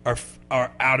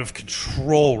are out of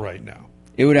control right now.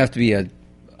 It would have to be a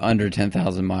under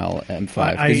 10,000 mile M5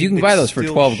 I- because you can It buy those for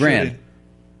still 12 grand. shouldn't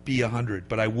Be 100,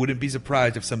 but I wouldn't be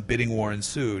surprised if some bidding war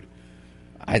ensued.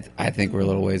 I think we're a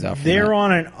little ways out from They're that.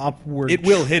 on an upward It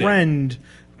will hit it. trend.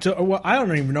 Well, I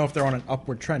don't even know if they're on an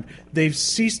upward trend. They've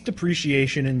ceased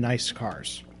depreciation in nice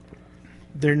cars.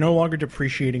 They're no longer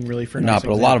depreciating really for No, nice but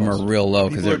a lot of them examples. are real low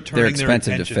because People are they're turning their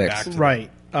expensive to attention fix. back to them.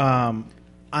 Right.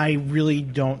 I really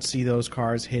don't see those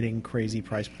cars hitting crazy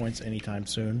price points anytime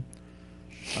soon.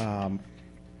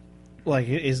 Like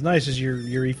as nice as your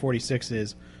E46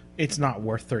 is, it's not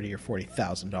worth $30,000 or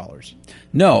 $40,000.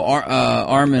 No,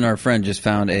 Armin, our friend, just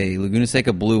found a Laguna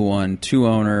Seca blue one,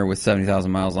 2-owner with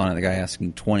 70,000 miles on it. The guy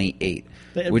asking 28,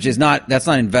 which is that's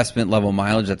not investment level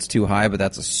mileage. That's too high, but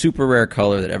that's a super rare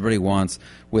color that everybody wants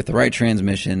with the right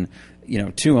transmission.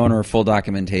 2-owner, full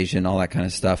documentation, all that kind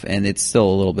of stuff, and it's still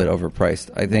a little bit overpriced.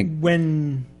 I think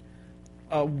When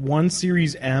 1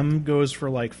 Series M goes for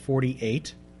like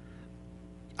 48,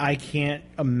 I can't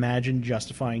imagine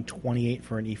justifying 28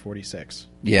 for an E46.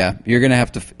 Yeah, you're going to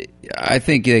have to. I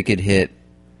think they could hit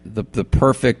the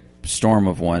perfect storm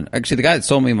of one. Actually, the guy that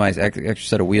sold me my extra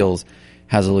set of wheels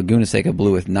has a Laguna Seca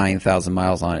blue with 9,000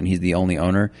 miles on it, and he's the only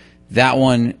owner. That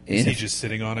one, Is he just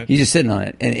sitting on it? He's just sitting on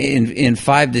it, and in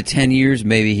 5 to 10 years,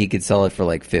 maybe he could sell it for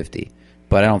like 50.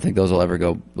 But I don't think those will ever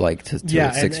go like to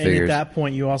Yeah, six and figures. at that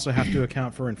point, you also have to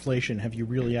account for inflation. Have you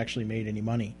really actually made any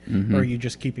money, or are you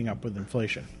just keeping up with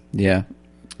inflation? Yeah,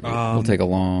 it'll take a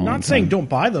long. Not time. saying don't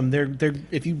buy them. They're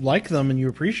if you like them and you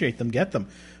appreciate them, get them.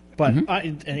 But an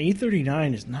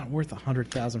E39 is not worth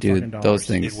 $100,000 Dude, fucking dollars. those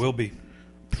things. It will be.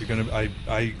 You're gonna.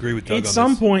 I agree with Doug At on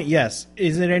some this. point, yes.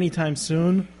 Is it anytime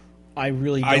soon? I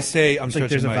really don't I say I'm think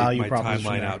there's stretching a value my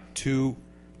proposition timeline there. out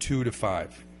two to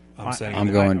 5. I'm saying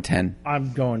I'm going 10.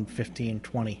 I'm going 15,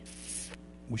 20.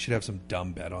 we should have some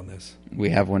dumb bet on this. We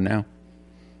have one now.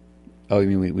 Oh, you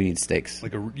mean we need stakes?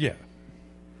 Like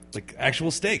like actual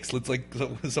stakes. Let's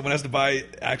someone has to buy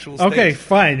actual stakes. Okay,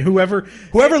 fine. Whoever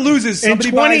loses, in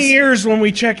somebody 20 buys. years when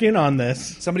we check in on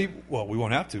this. Somebody, well, we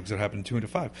won't have to because it happened 2 to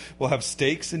 5. We'll have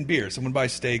steaks and beer. Someone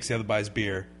buys steaks, the other buys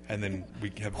beer, and then we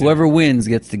have dinner. Whoever wins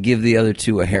gets to give the other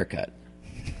two a haircut.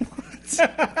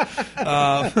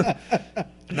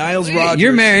 Niles Rogers.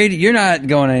 You're married. You're not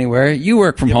going anywhere. You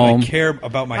work from Yeah, but home. I care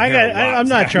about my hair. a lot, I'm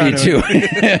not Zach. trying Me to.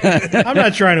 too. I'm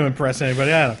not trying to impress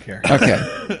anybody. I don't care.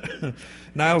 Okay.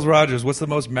 Niles Rogers, what's the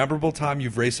most memorable time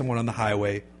you've raced someone on the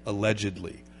highway,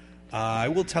 allegedly? I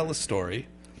will tell a story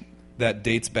that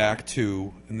dates back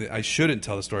to, and I shouldn't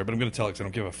tell the story, but I'm going to tell it because I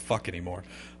don't give a fuck anymore.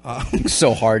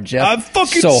 So hard, Jeff. I'm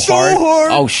fucking so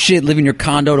hard. Oh shit! Live in your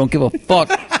condo. Don't give a fuck.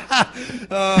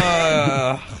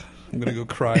 I'm going to go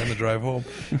cry on the drive home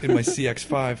in my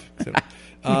CX-5.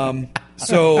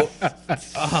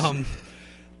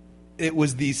 It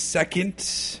was the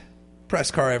second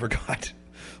press car I ever got.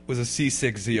 Was a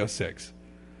C6 Z06.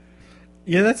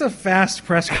 Yeah, that's a fast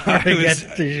press car to was-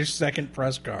 get to your second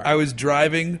press car. I was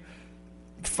driving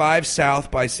 5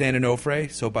 south by San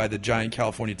Onofre, so by the giant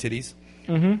California titties.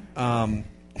 Mm-hmm.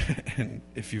 And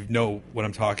if you know what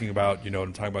I'm talking about, you know what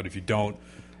I'm talking about. If you don't,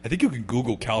 I think you can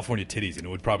Google California titties and it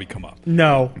would probably come up.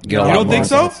 No, Get a You lot don't more think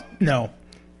so? results. no.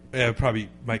 Yeah, it probably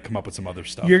might come up with some other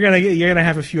stuff. You're gonna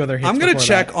have a few other hits. I'm going to before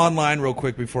check that. online real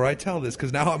quick before I tell this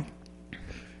because now I'm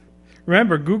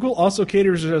Remember, Google also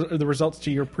caters the results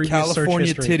to your previous California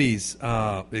search history.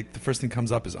 titties. The first thing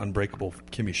comes up is Unbreakable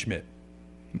Kimmy Schmidt.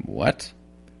 What?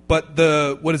 But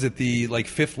what is it? The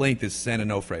fifth length is San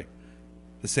Onofre.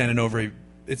 The San Onofre.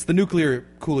 It's the nuclear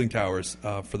cooling towers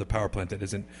for the power plant that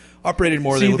isn't operated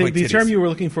anymore. They See, look the, like the titties. term you were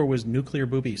looking for was nuclear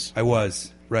boobies. I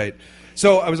was right.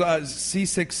 So I was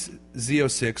C6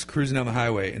 Z06 cruising down the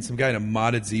highway, and some guy in a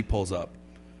modded Z pulls up,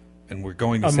 and we're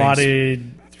going the A same.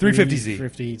 modded 350Z.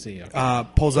 350Z. Okay.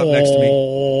 Pulls up next to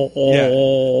me.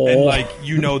 Yeah,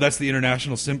 and that's the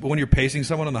international symbol. When you're pacing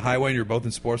someone on the highway and you're both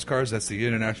in sports cars, that's the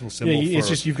international symbol. Yeah, it's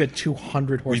for just you've got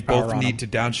 200 we horsepower both on need them.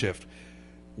 to downshift.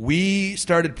 We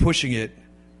started pushing it,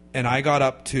 and I got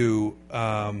up to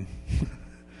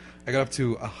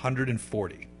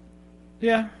 140.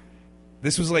 Yeah.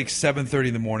 This was like 7:30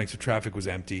 in the morning, so traffic was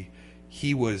empty.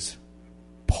 He was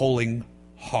pulling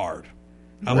hard,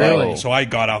 I'm Really? like, so I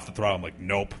got off the throttle. I'm like,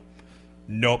 nope.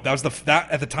 That was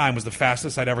that at the time was the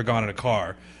fastest I'd ever gone in a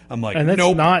car. I'm like, And that's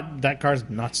nope. that car's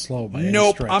not slow by any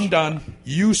Nope, stretch. I'm done.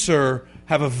 You, sir,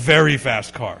 have a very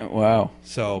fast car. Wow.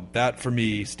 So that, for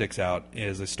me, sticks out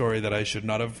as a story that I should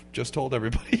not have just told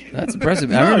everybody. That's impressive.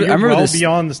 No, I you're remember well this,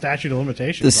 beyond the statute of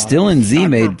limitations. the on it. Stillin' Z Not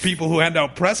made. for people who hand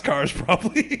out press cars,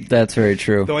 probably. That's very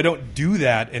true. Though I don't do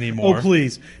that anymore. Oh,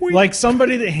 please. Like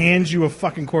somebody that hands you a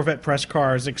fucking Corvette press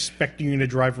car is expecting you to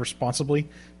drive responsibly.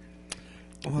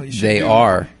 Well, you should They do-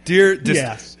 are. Dear,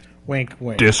 Yes. Wink,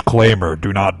 wink. Disclaimer,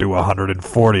 do not do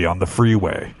 140 on the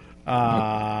freeway.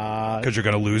 because you're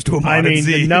going to lose to a modded I mean,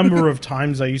 Z. the number of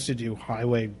times I used to do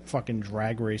highway fucking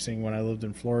drag racing when I lived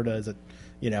in Florida is,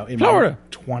 in Florida. my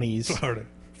 20s.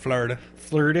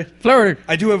 Florida.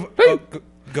 I do have...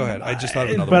 go ahead. I just thought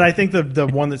of another But one. I think the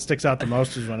one that sticks out the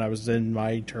most is when I was in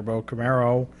my turbo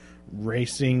Camaro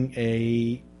racing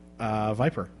a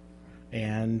Viper.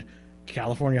 And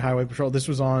California Highway Patrol, this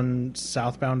was on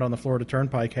southbound on the Florida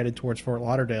Turnpike headed towards Fort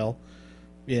Lauderdale,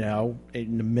 in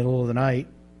the middle of the night.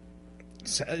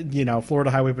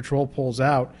 Florida Highway Patrol pulls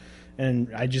out, and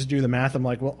I just do the math. I'm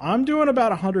like, well, I'm doing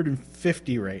about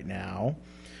 150 right now.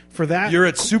 For that, You're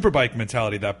at superbike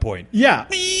mentality at that point. yeah.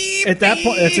 At that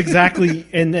point, that's exactly,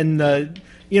 and we're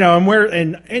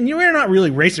not really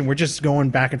racing. We're just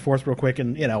going back and forth real quick,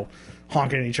 and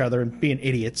honking at each other and being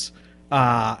idiots.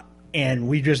 And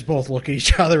we just both look at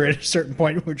each other at a certain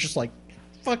point, and we're just like,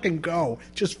 "Fucking go,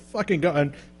 just fucking go!"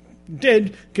 And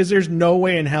did, because there's no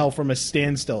way in hell from a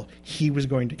standstill he was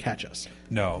going to catch us.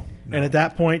 No. And at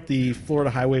that point, the Florida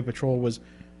Highway Patrol was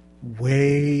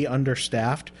way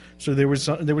understaffed, so there was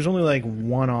only like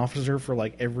one officer for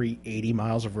like every 80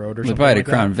 miles of road or They something. probably had a like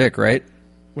Crown that. Vic, right?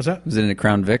 What's that? Was it in a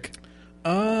Crown Vic?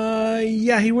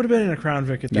 Yeah, he would have been in a Crown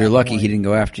Vic at that You're lucky point. he didn't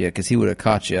go after you because he would have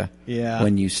caught you Yeah.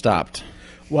 when you stopped.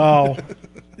 Well,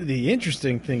 the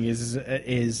interesting thing is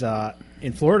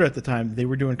in Florida at the time they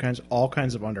were doing all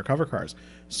kinds of undercover cars.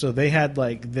 So they had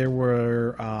there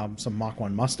were some Mach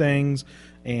 1 Mustangs,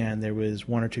 and there was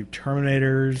one or two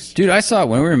Terminators. Dude, I saw,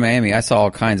 when we were in Miami, I saw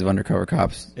all kinds of undercover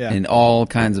cops Yeah. and all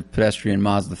kinds of pedestrian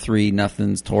Mazda 3,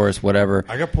 nothings, Taurus, whatever.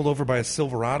 I got pulled over by a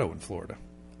Silverado in Florida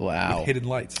Wow. with hidden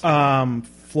lights.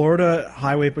 Florida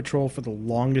Highway Patrol for the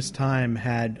longest time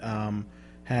had oh,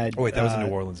 wait, that was in New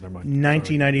Orleans. Never mind.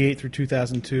 1998 through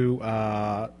 2002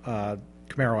 Camaro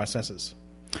SSs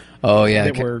Oh, yeah.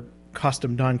 that were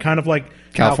custom done, kind of like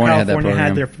California how had that California had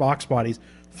program. their Fox bodies.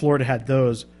 Florida had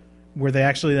those, where they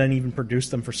actually then even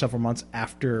produced them for several months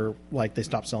after they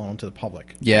stopped selling them to the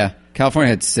public. Yeah. California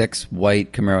had 6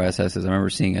 white Camaro SSs. I remember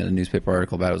seeing a newspaper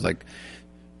article about it. It was like,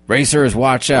 racers,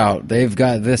 watch out. They've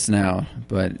got this now.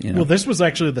 But, Well, this was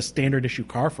actually the standard issue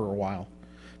car for a while.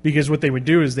 Because what they would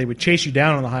do is they would chase you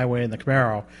down on the highway in the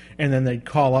Camaro, and then they'd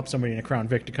call up somebody in a Crown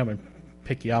Vic to come and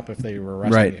pick you up if they were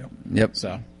arresting right. you. Yep.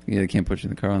 So, Yeah, they can't put you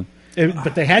in the car.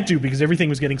 but they had to, because everything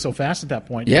was getting so fast at that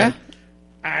point. Yeah.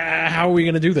 How are we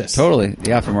going to do this? Totally.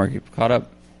 The aftermarket caught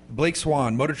up. Blake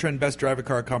Swan, Motor Trend Best Driver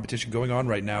Car competition going on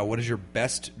right now. What is your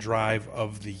best drive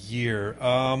of the year?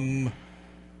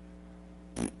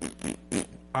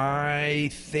 I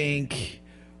think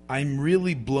I'm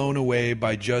really blown away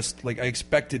by just I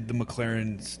expected the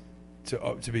McLarens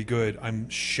to be good. I'm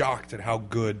shocked at how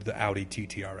good the Audi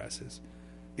TTRS is.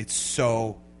 It's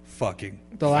so fucking.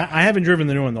 I haven't driven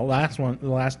the new one. The last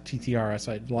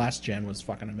TTRS, the last gen was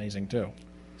fucking amazing too.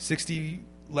 60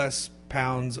 less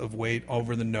pounds of weight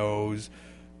over the nose,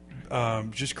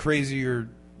 just crazier,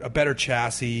 a better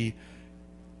chassis.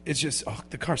 It's just,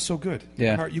 the car's so good.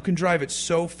 Yeah. The car, you can drive it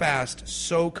so fast,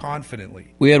 so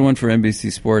confidently. We had one for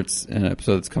NBC Sports, an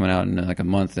episode that's coming out in a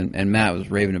month, and Matt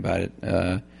was raving about it,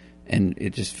 and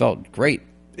it just felt great.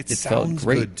 It felt sounds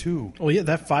great. good too. Oh yeah,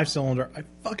 that 5-cylinder, I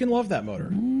fucking love that motor.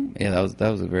 Yeah, that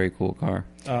was a very cool car.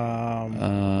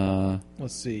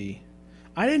 Let's see.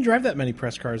 I didn't drive that many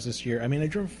press cars this year. I mean, I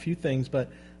drove a few things, but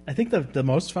I think the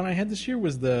most fun I had this year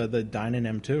was the Dynan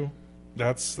M2.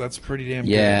 That's pretty damn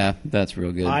Yeah, that's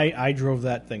real good. I drove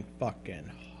that thing fucking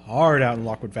hard out in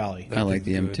Lockwood Valley. I like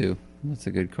the thing's M2. That's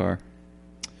a good car.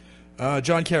 good.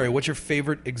 John Kerry, what's your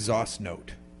favorite exhaust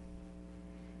note?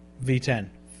 V10.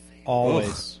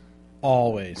 Always.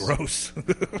 Always. Gross.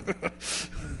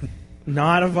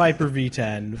 Not a Viper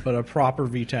V10, but a proper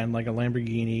V10 like a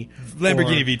Lamborghini.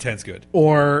 Lamborghini V10's good.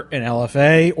 Or an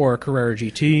LFA or a Carrera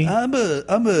GT.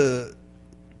 I'm a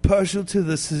partial to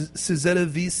the Cizetta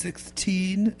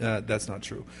V16. That's not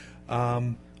true.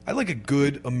 I like a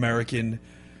good American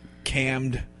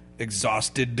cammed,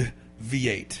 exhausted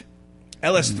V8.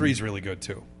 LS3 is really good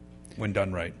too, when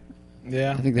done right.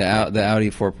 Yeah. I think the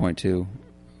Audi 4.2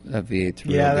 That V8's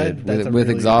real Yeah, good. that's a With really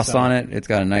good exhaust on sound. it, it's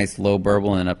got a nice low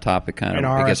burble, and up top it kind And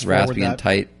of it gets RS4 raspy with and that.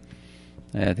 tight.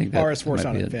 Yeah, I think that RS4 might be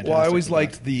sounded it. fantastic. Well, I always with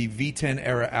liked that. the V10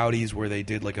 era Audis where they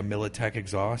did like a Militech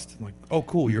exhaust. I'm like, oh,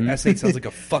 cool, your Mm-hmm. S8 sounds like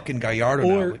a fucking Gallardo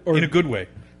now, Or- in a good way.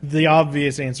 The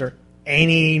obvious answer: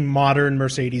 any modern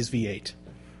Mercedes V8.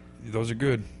 Those are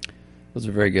good. Those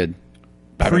are very good.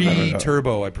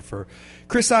 Pre-turbo, I prefer.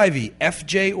 Chris Ivy,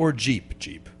 FJ or Jeep?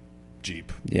 Jeep.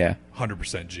 Yeah.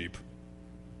 100% Jeep.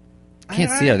 I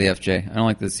can't see out of the FJ. I don't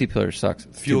like the C-pillar sucks.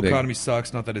 It's Fuel too big. economy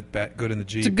sucks. Not that it's good in the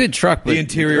Jeep. It's a good truck, but the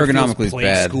interior ergonomically feels is play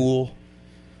bad. school.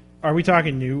 Are we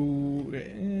talking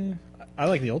new? I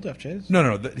like the old FJs.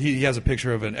 No. He has a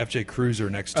picture of an FJ Cruiser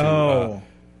next to Oh.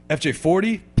 FJ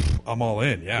 40. I'm all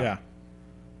in. Yeah.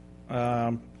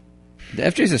 Yeah. The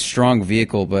FJ is a strong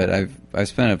vehicle, but I've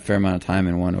spent a fair amount of time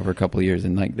in one over a couple of years,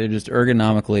 and like they're just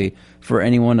ergonomically for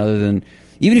anyone other than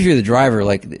even if you're the driver,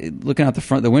 like looking out the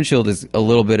front, the windshield is a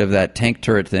little bit of that tank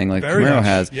turret thing, like Very Camaro much,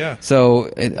 has. yeah. So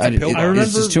a pill bomb.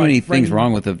 there's just too my many friend- things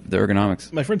wrong with the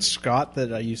ergonomics. My friend Scott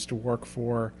that I used to work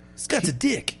for. Scott's a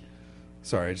dick.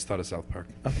 Sorry, I just thought of South Park.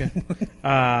 Okay.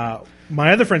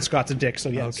 My other friend Scott's a dick, so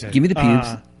yes. Okay. Give me the pubes.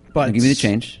 But And give me the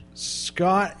change.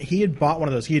 Scott, he had bought one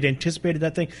of those. He had anticipated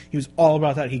that thing. He was all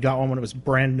about that. He got one when it was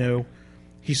brand new.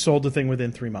 He sold the thing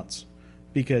within 3 months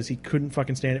because he couldn't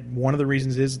fucking stand it. One of the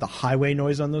reasons is the highway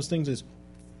noise on those things is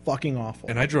fucking awful.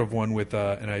 And I drove one with,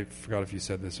 and I forgot if you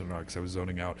said this or not because I was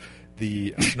zoning out.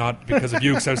 Not because of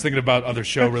you, because I was thinking about other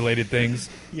show-related things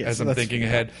Yes, as I'm that's- thinking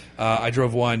ahead. I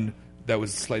drove one that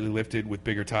was slightly lifted with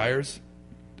bigger tires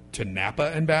to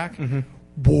Napa and back.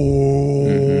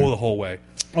 Whoa, the whole way.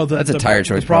 Oh, That's a tire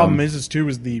choice The problem problem. is too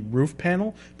is the roof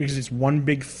panel because it's one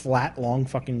big flat long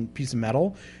fucking piece of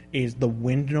metal. Is the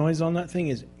wind noise on that thing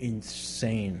is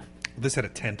insane. This had a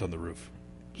tent on the roof.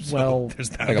 So Well, there's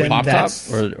that. Like a Then pop top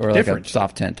that's or like different. a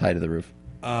soft tent tied to the roof.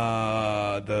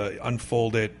 The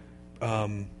unfolded,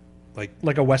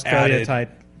 like a Westphalia added-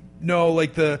 type. No,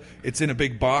 it's in a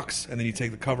big box, and then you take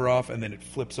the cover off, and then it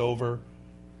flips over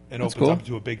and That's opens cool. up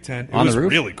into a big tent. It On was the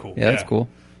roof? really cool. Yeah, that's cool.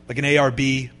 Like an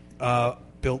ARB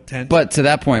built tent. But to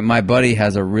that point, my buddy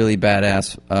has a really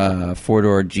badass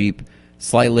four-door Jeep,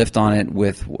 slight lift on it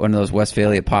with one of those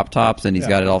Westphalia pop tops, and he's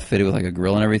got it all fitted with like a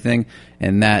grill and everything.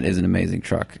 And that is an amazing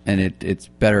truck, and it's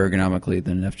better ergonomically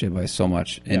than an FJ by so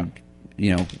much, and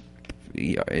you know,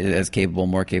 as capable,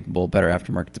 more capable, better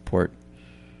aftermarket support.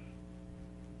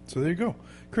 So there you go.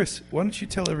 Chris, why don't you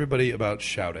tell everybody about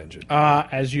Shout Engine?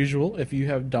 As usual, if you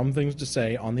have dumb things to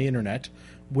say on the internet,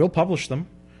 we'll publish them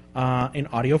in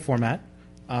audio format.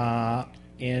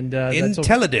 in That's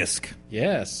Teledisc.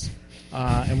 yes.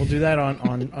 And we'll do that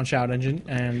on Shout Engine.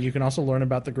 And you can also learn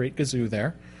about the Great Gazoo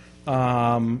there.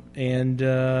 We'll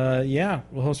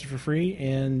host it for free.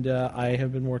 And I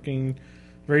have been working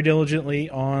very diligently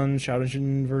on Shout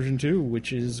Engine version 2,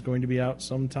 which is going to be out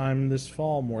sometime this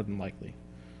fall, more than likely.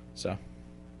 So,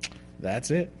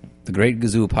 that's it. The Great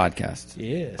Gazoo Podcast.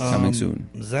 Yes. Coming soon.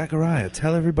 Zachariah,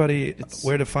 tell everybody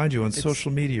where to find you on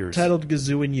social media. Titled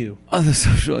Gazoo and You. On the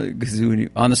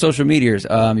social medias, you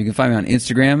can find me on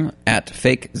Instagram at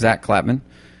fake Zack Clapman.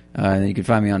 And you can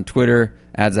find me on Twitter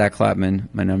at Zack Clapman.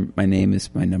 My name is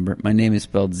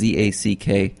spelled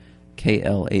ZACKKLAPMAN.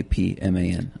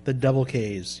 The double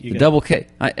Ks. The double K.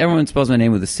 Everyone spells my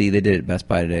name with a C. They did it at Best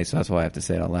Buy today, so that's why I have to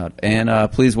say it out loud.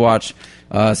 And please watch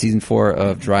season 4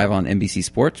 of Drive on NBC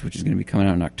Sports, which is going to be coming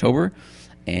out in October.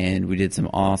 And we did some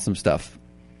awesome stuff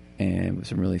and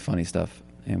some really funny stuff,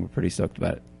 and we're pretty stoked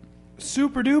about it.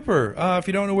 Super duper. If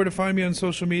you don't know where to find me on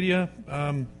social media,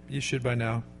 you should by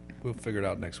now. We'll figure it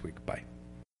out next week. Bye.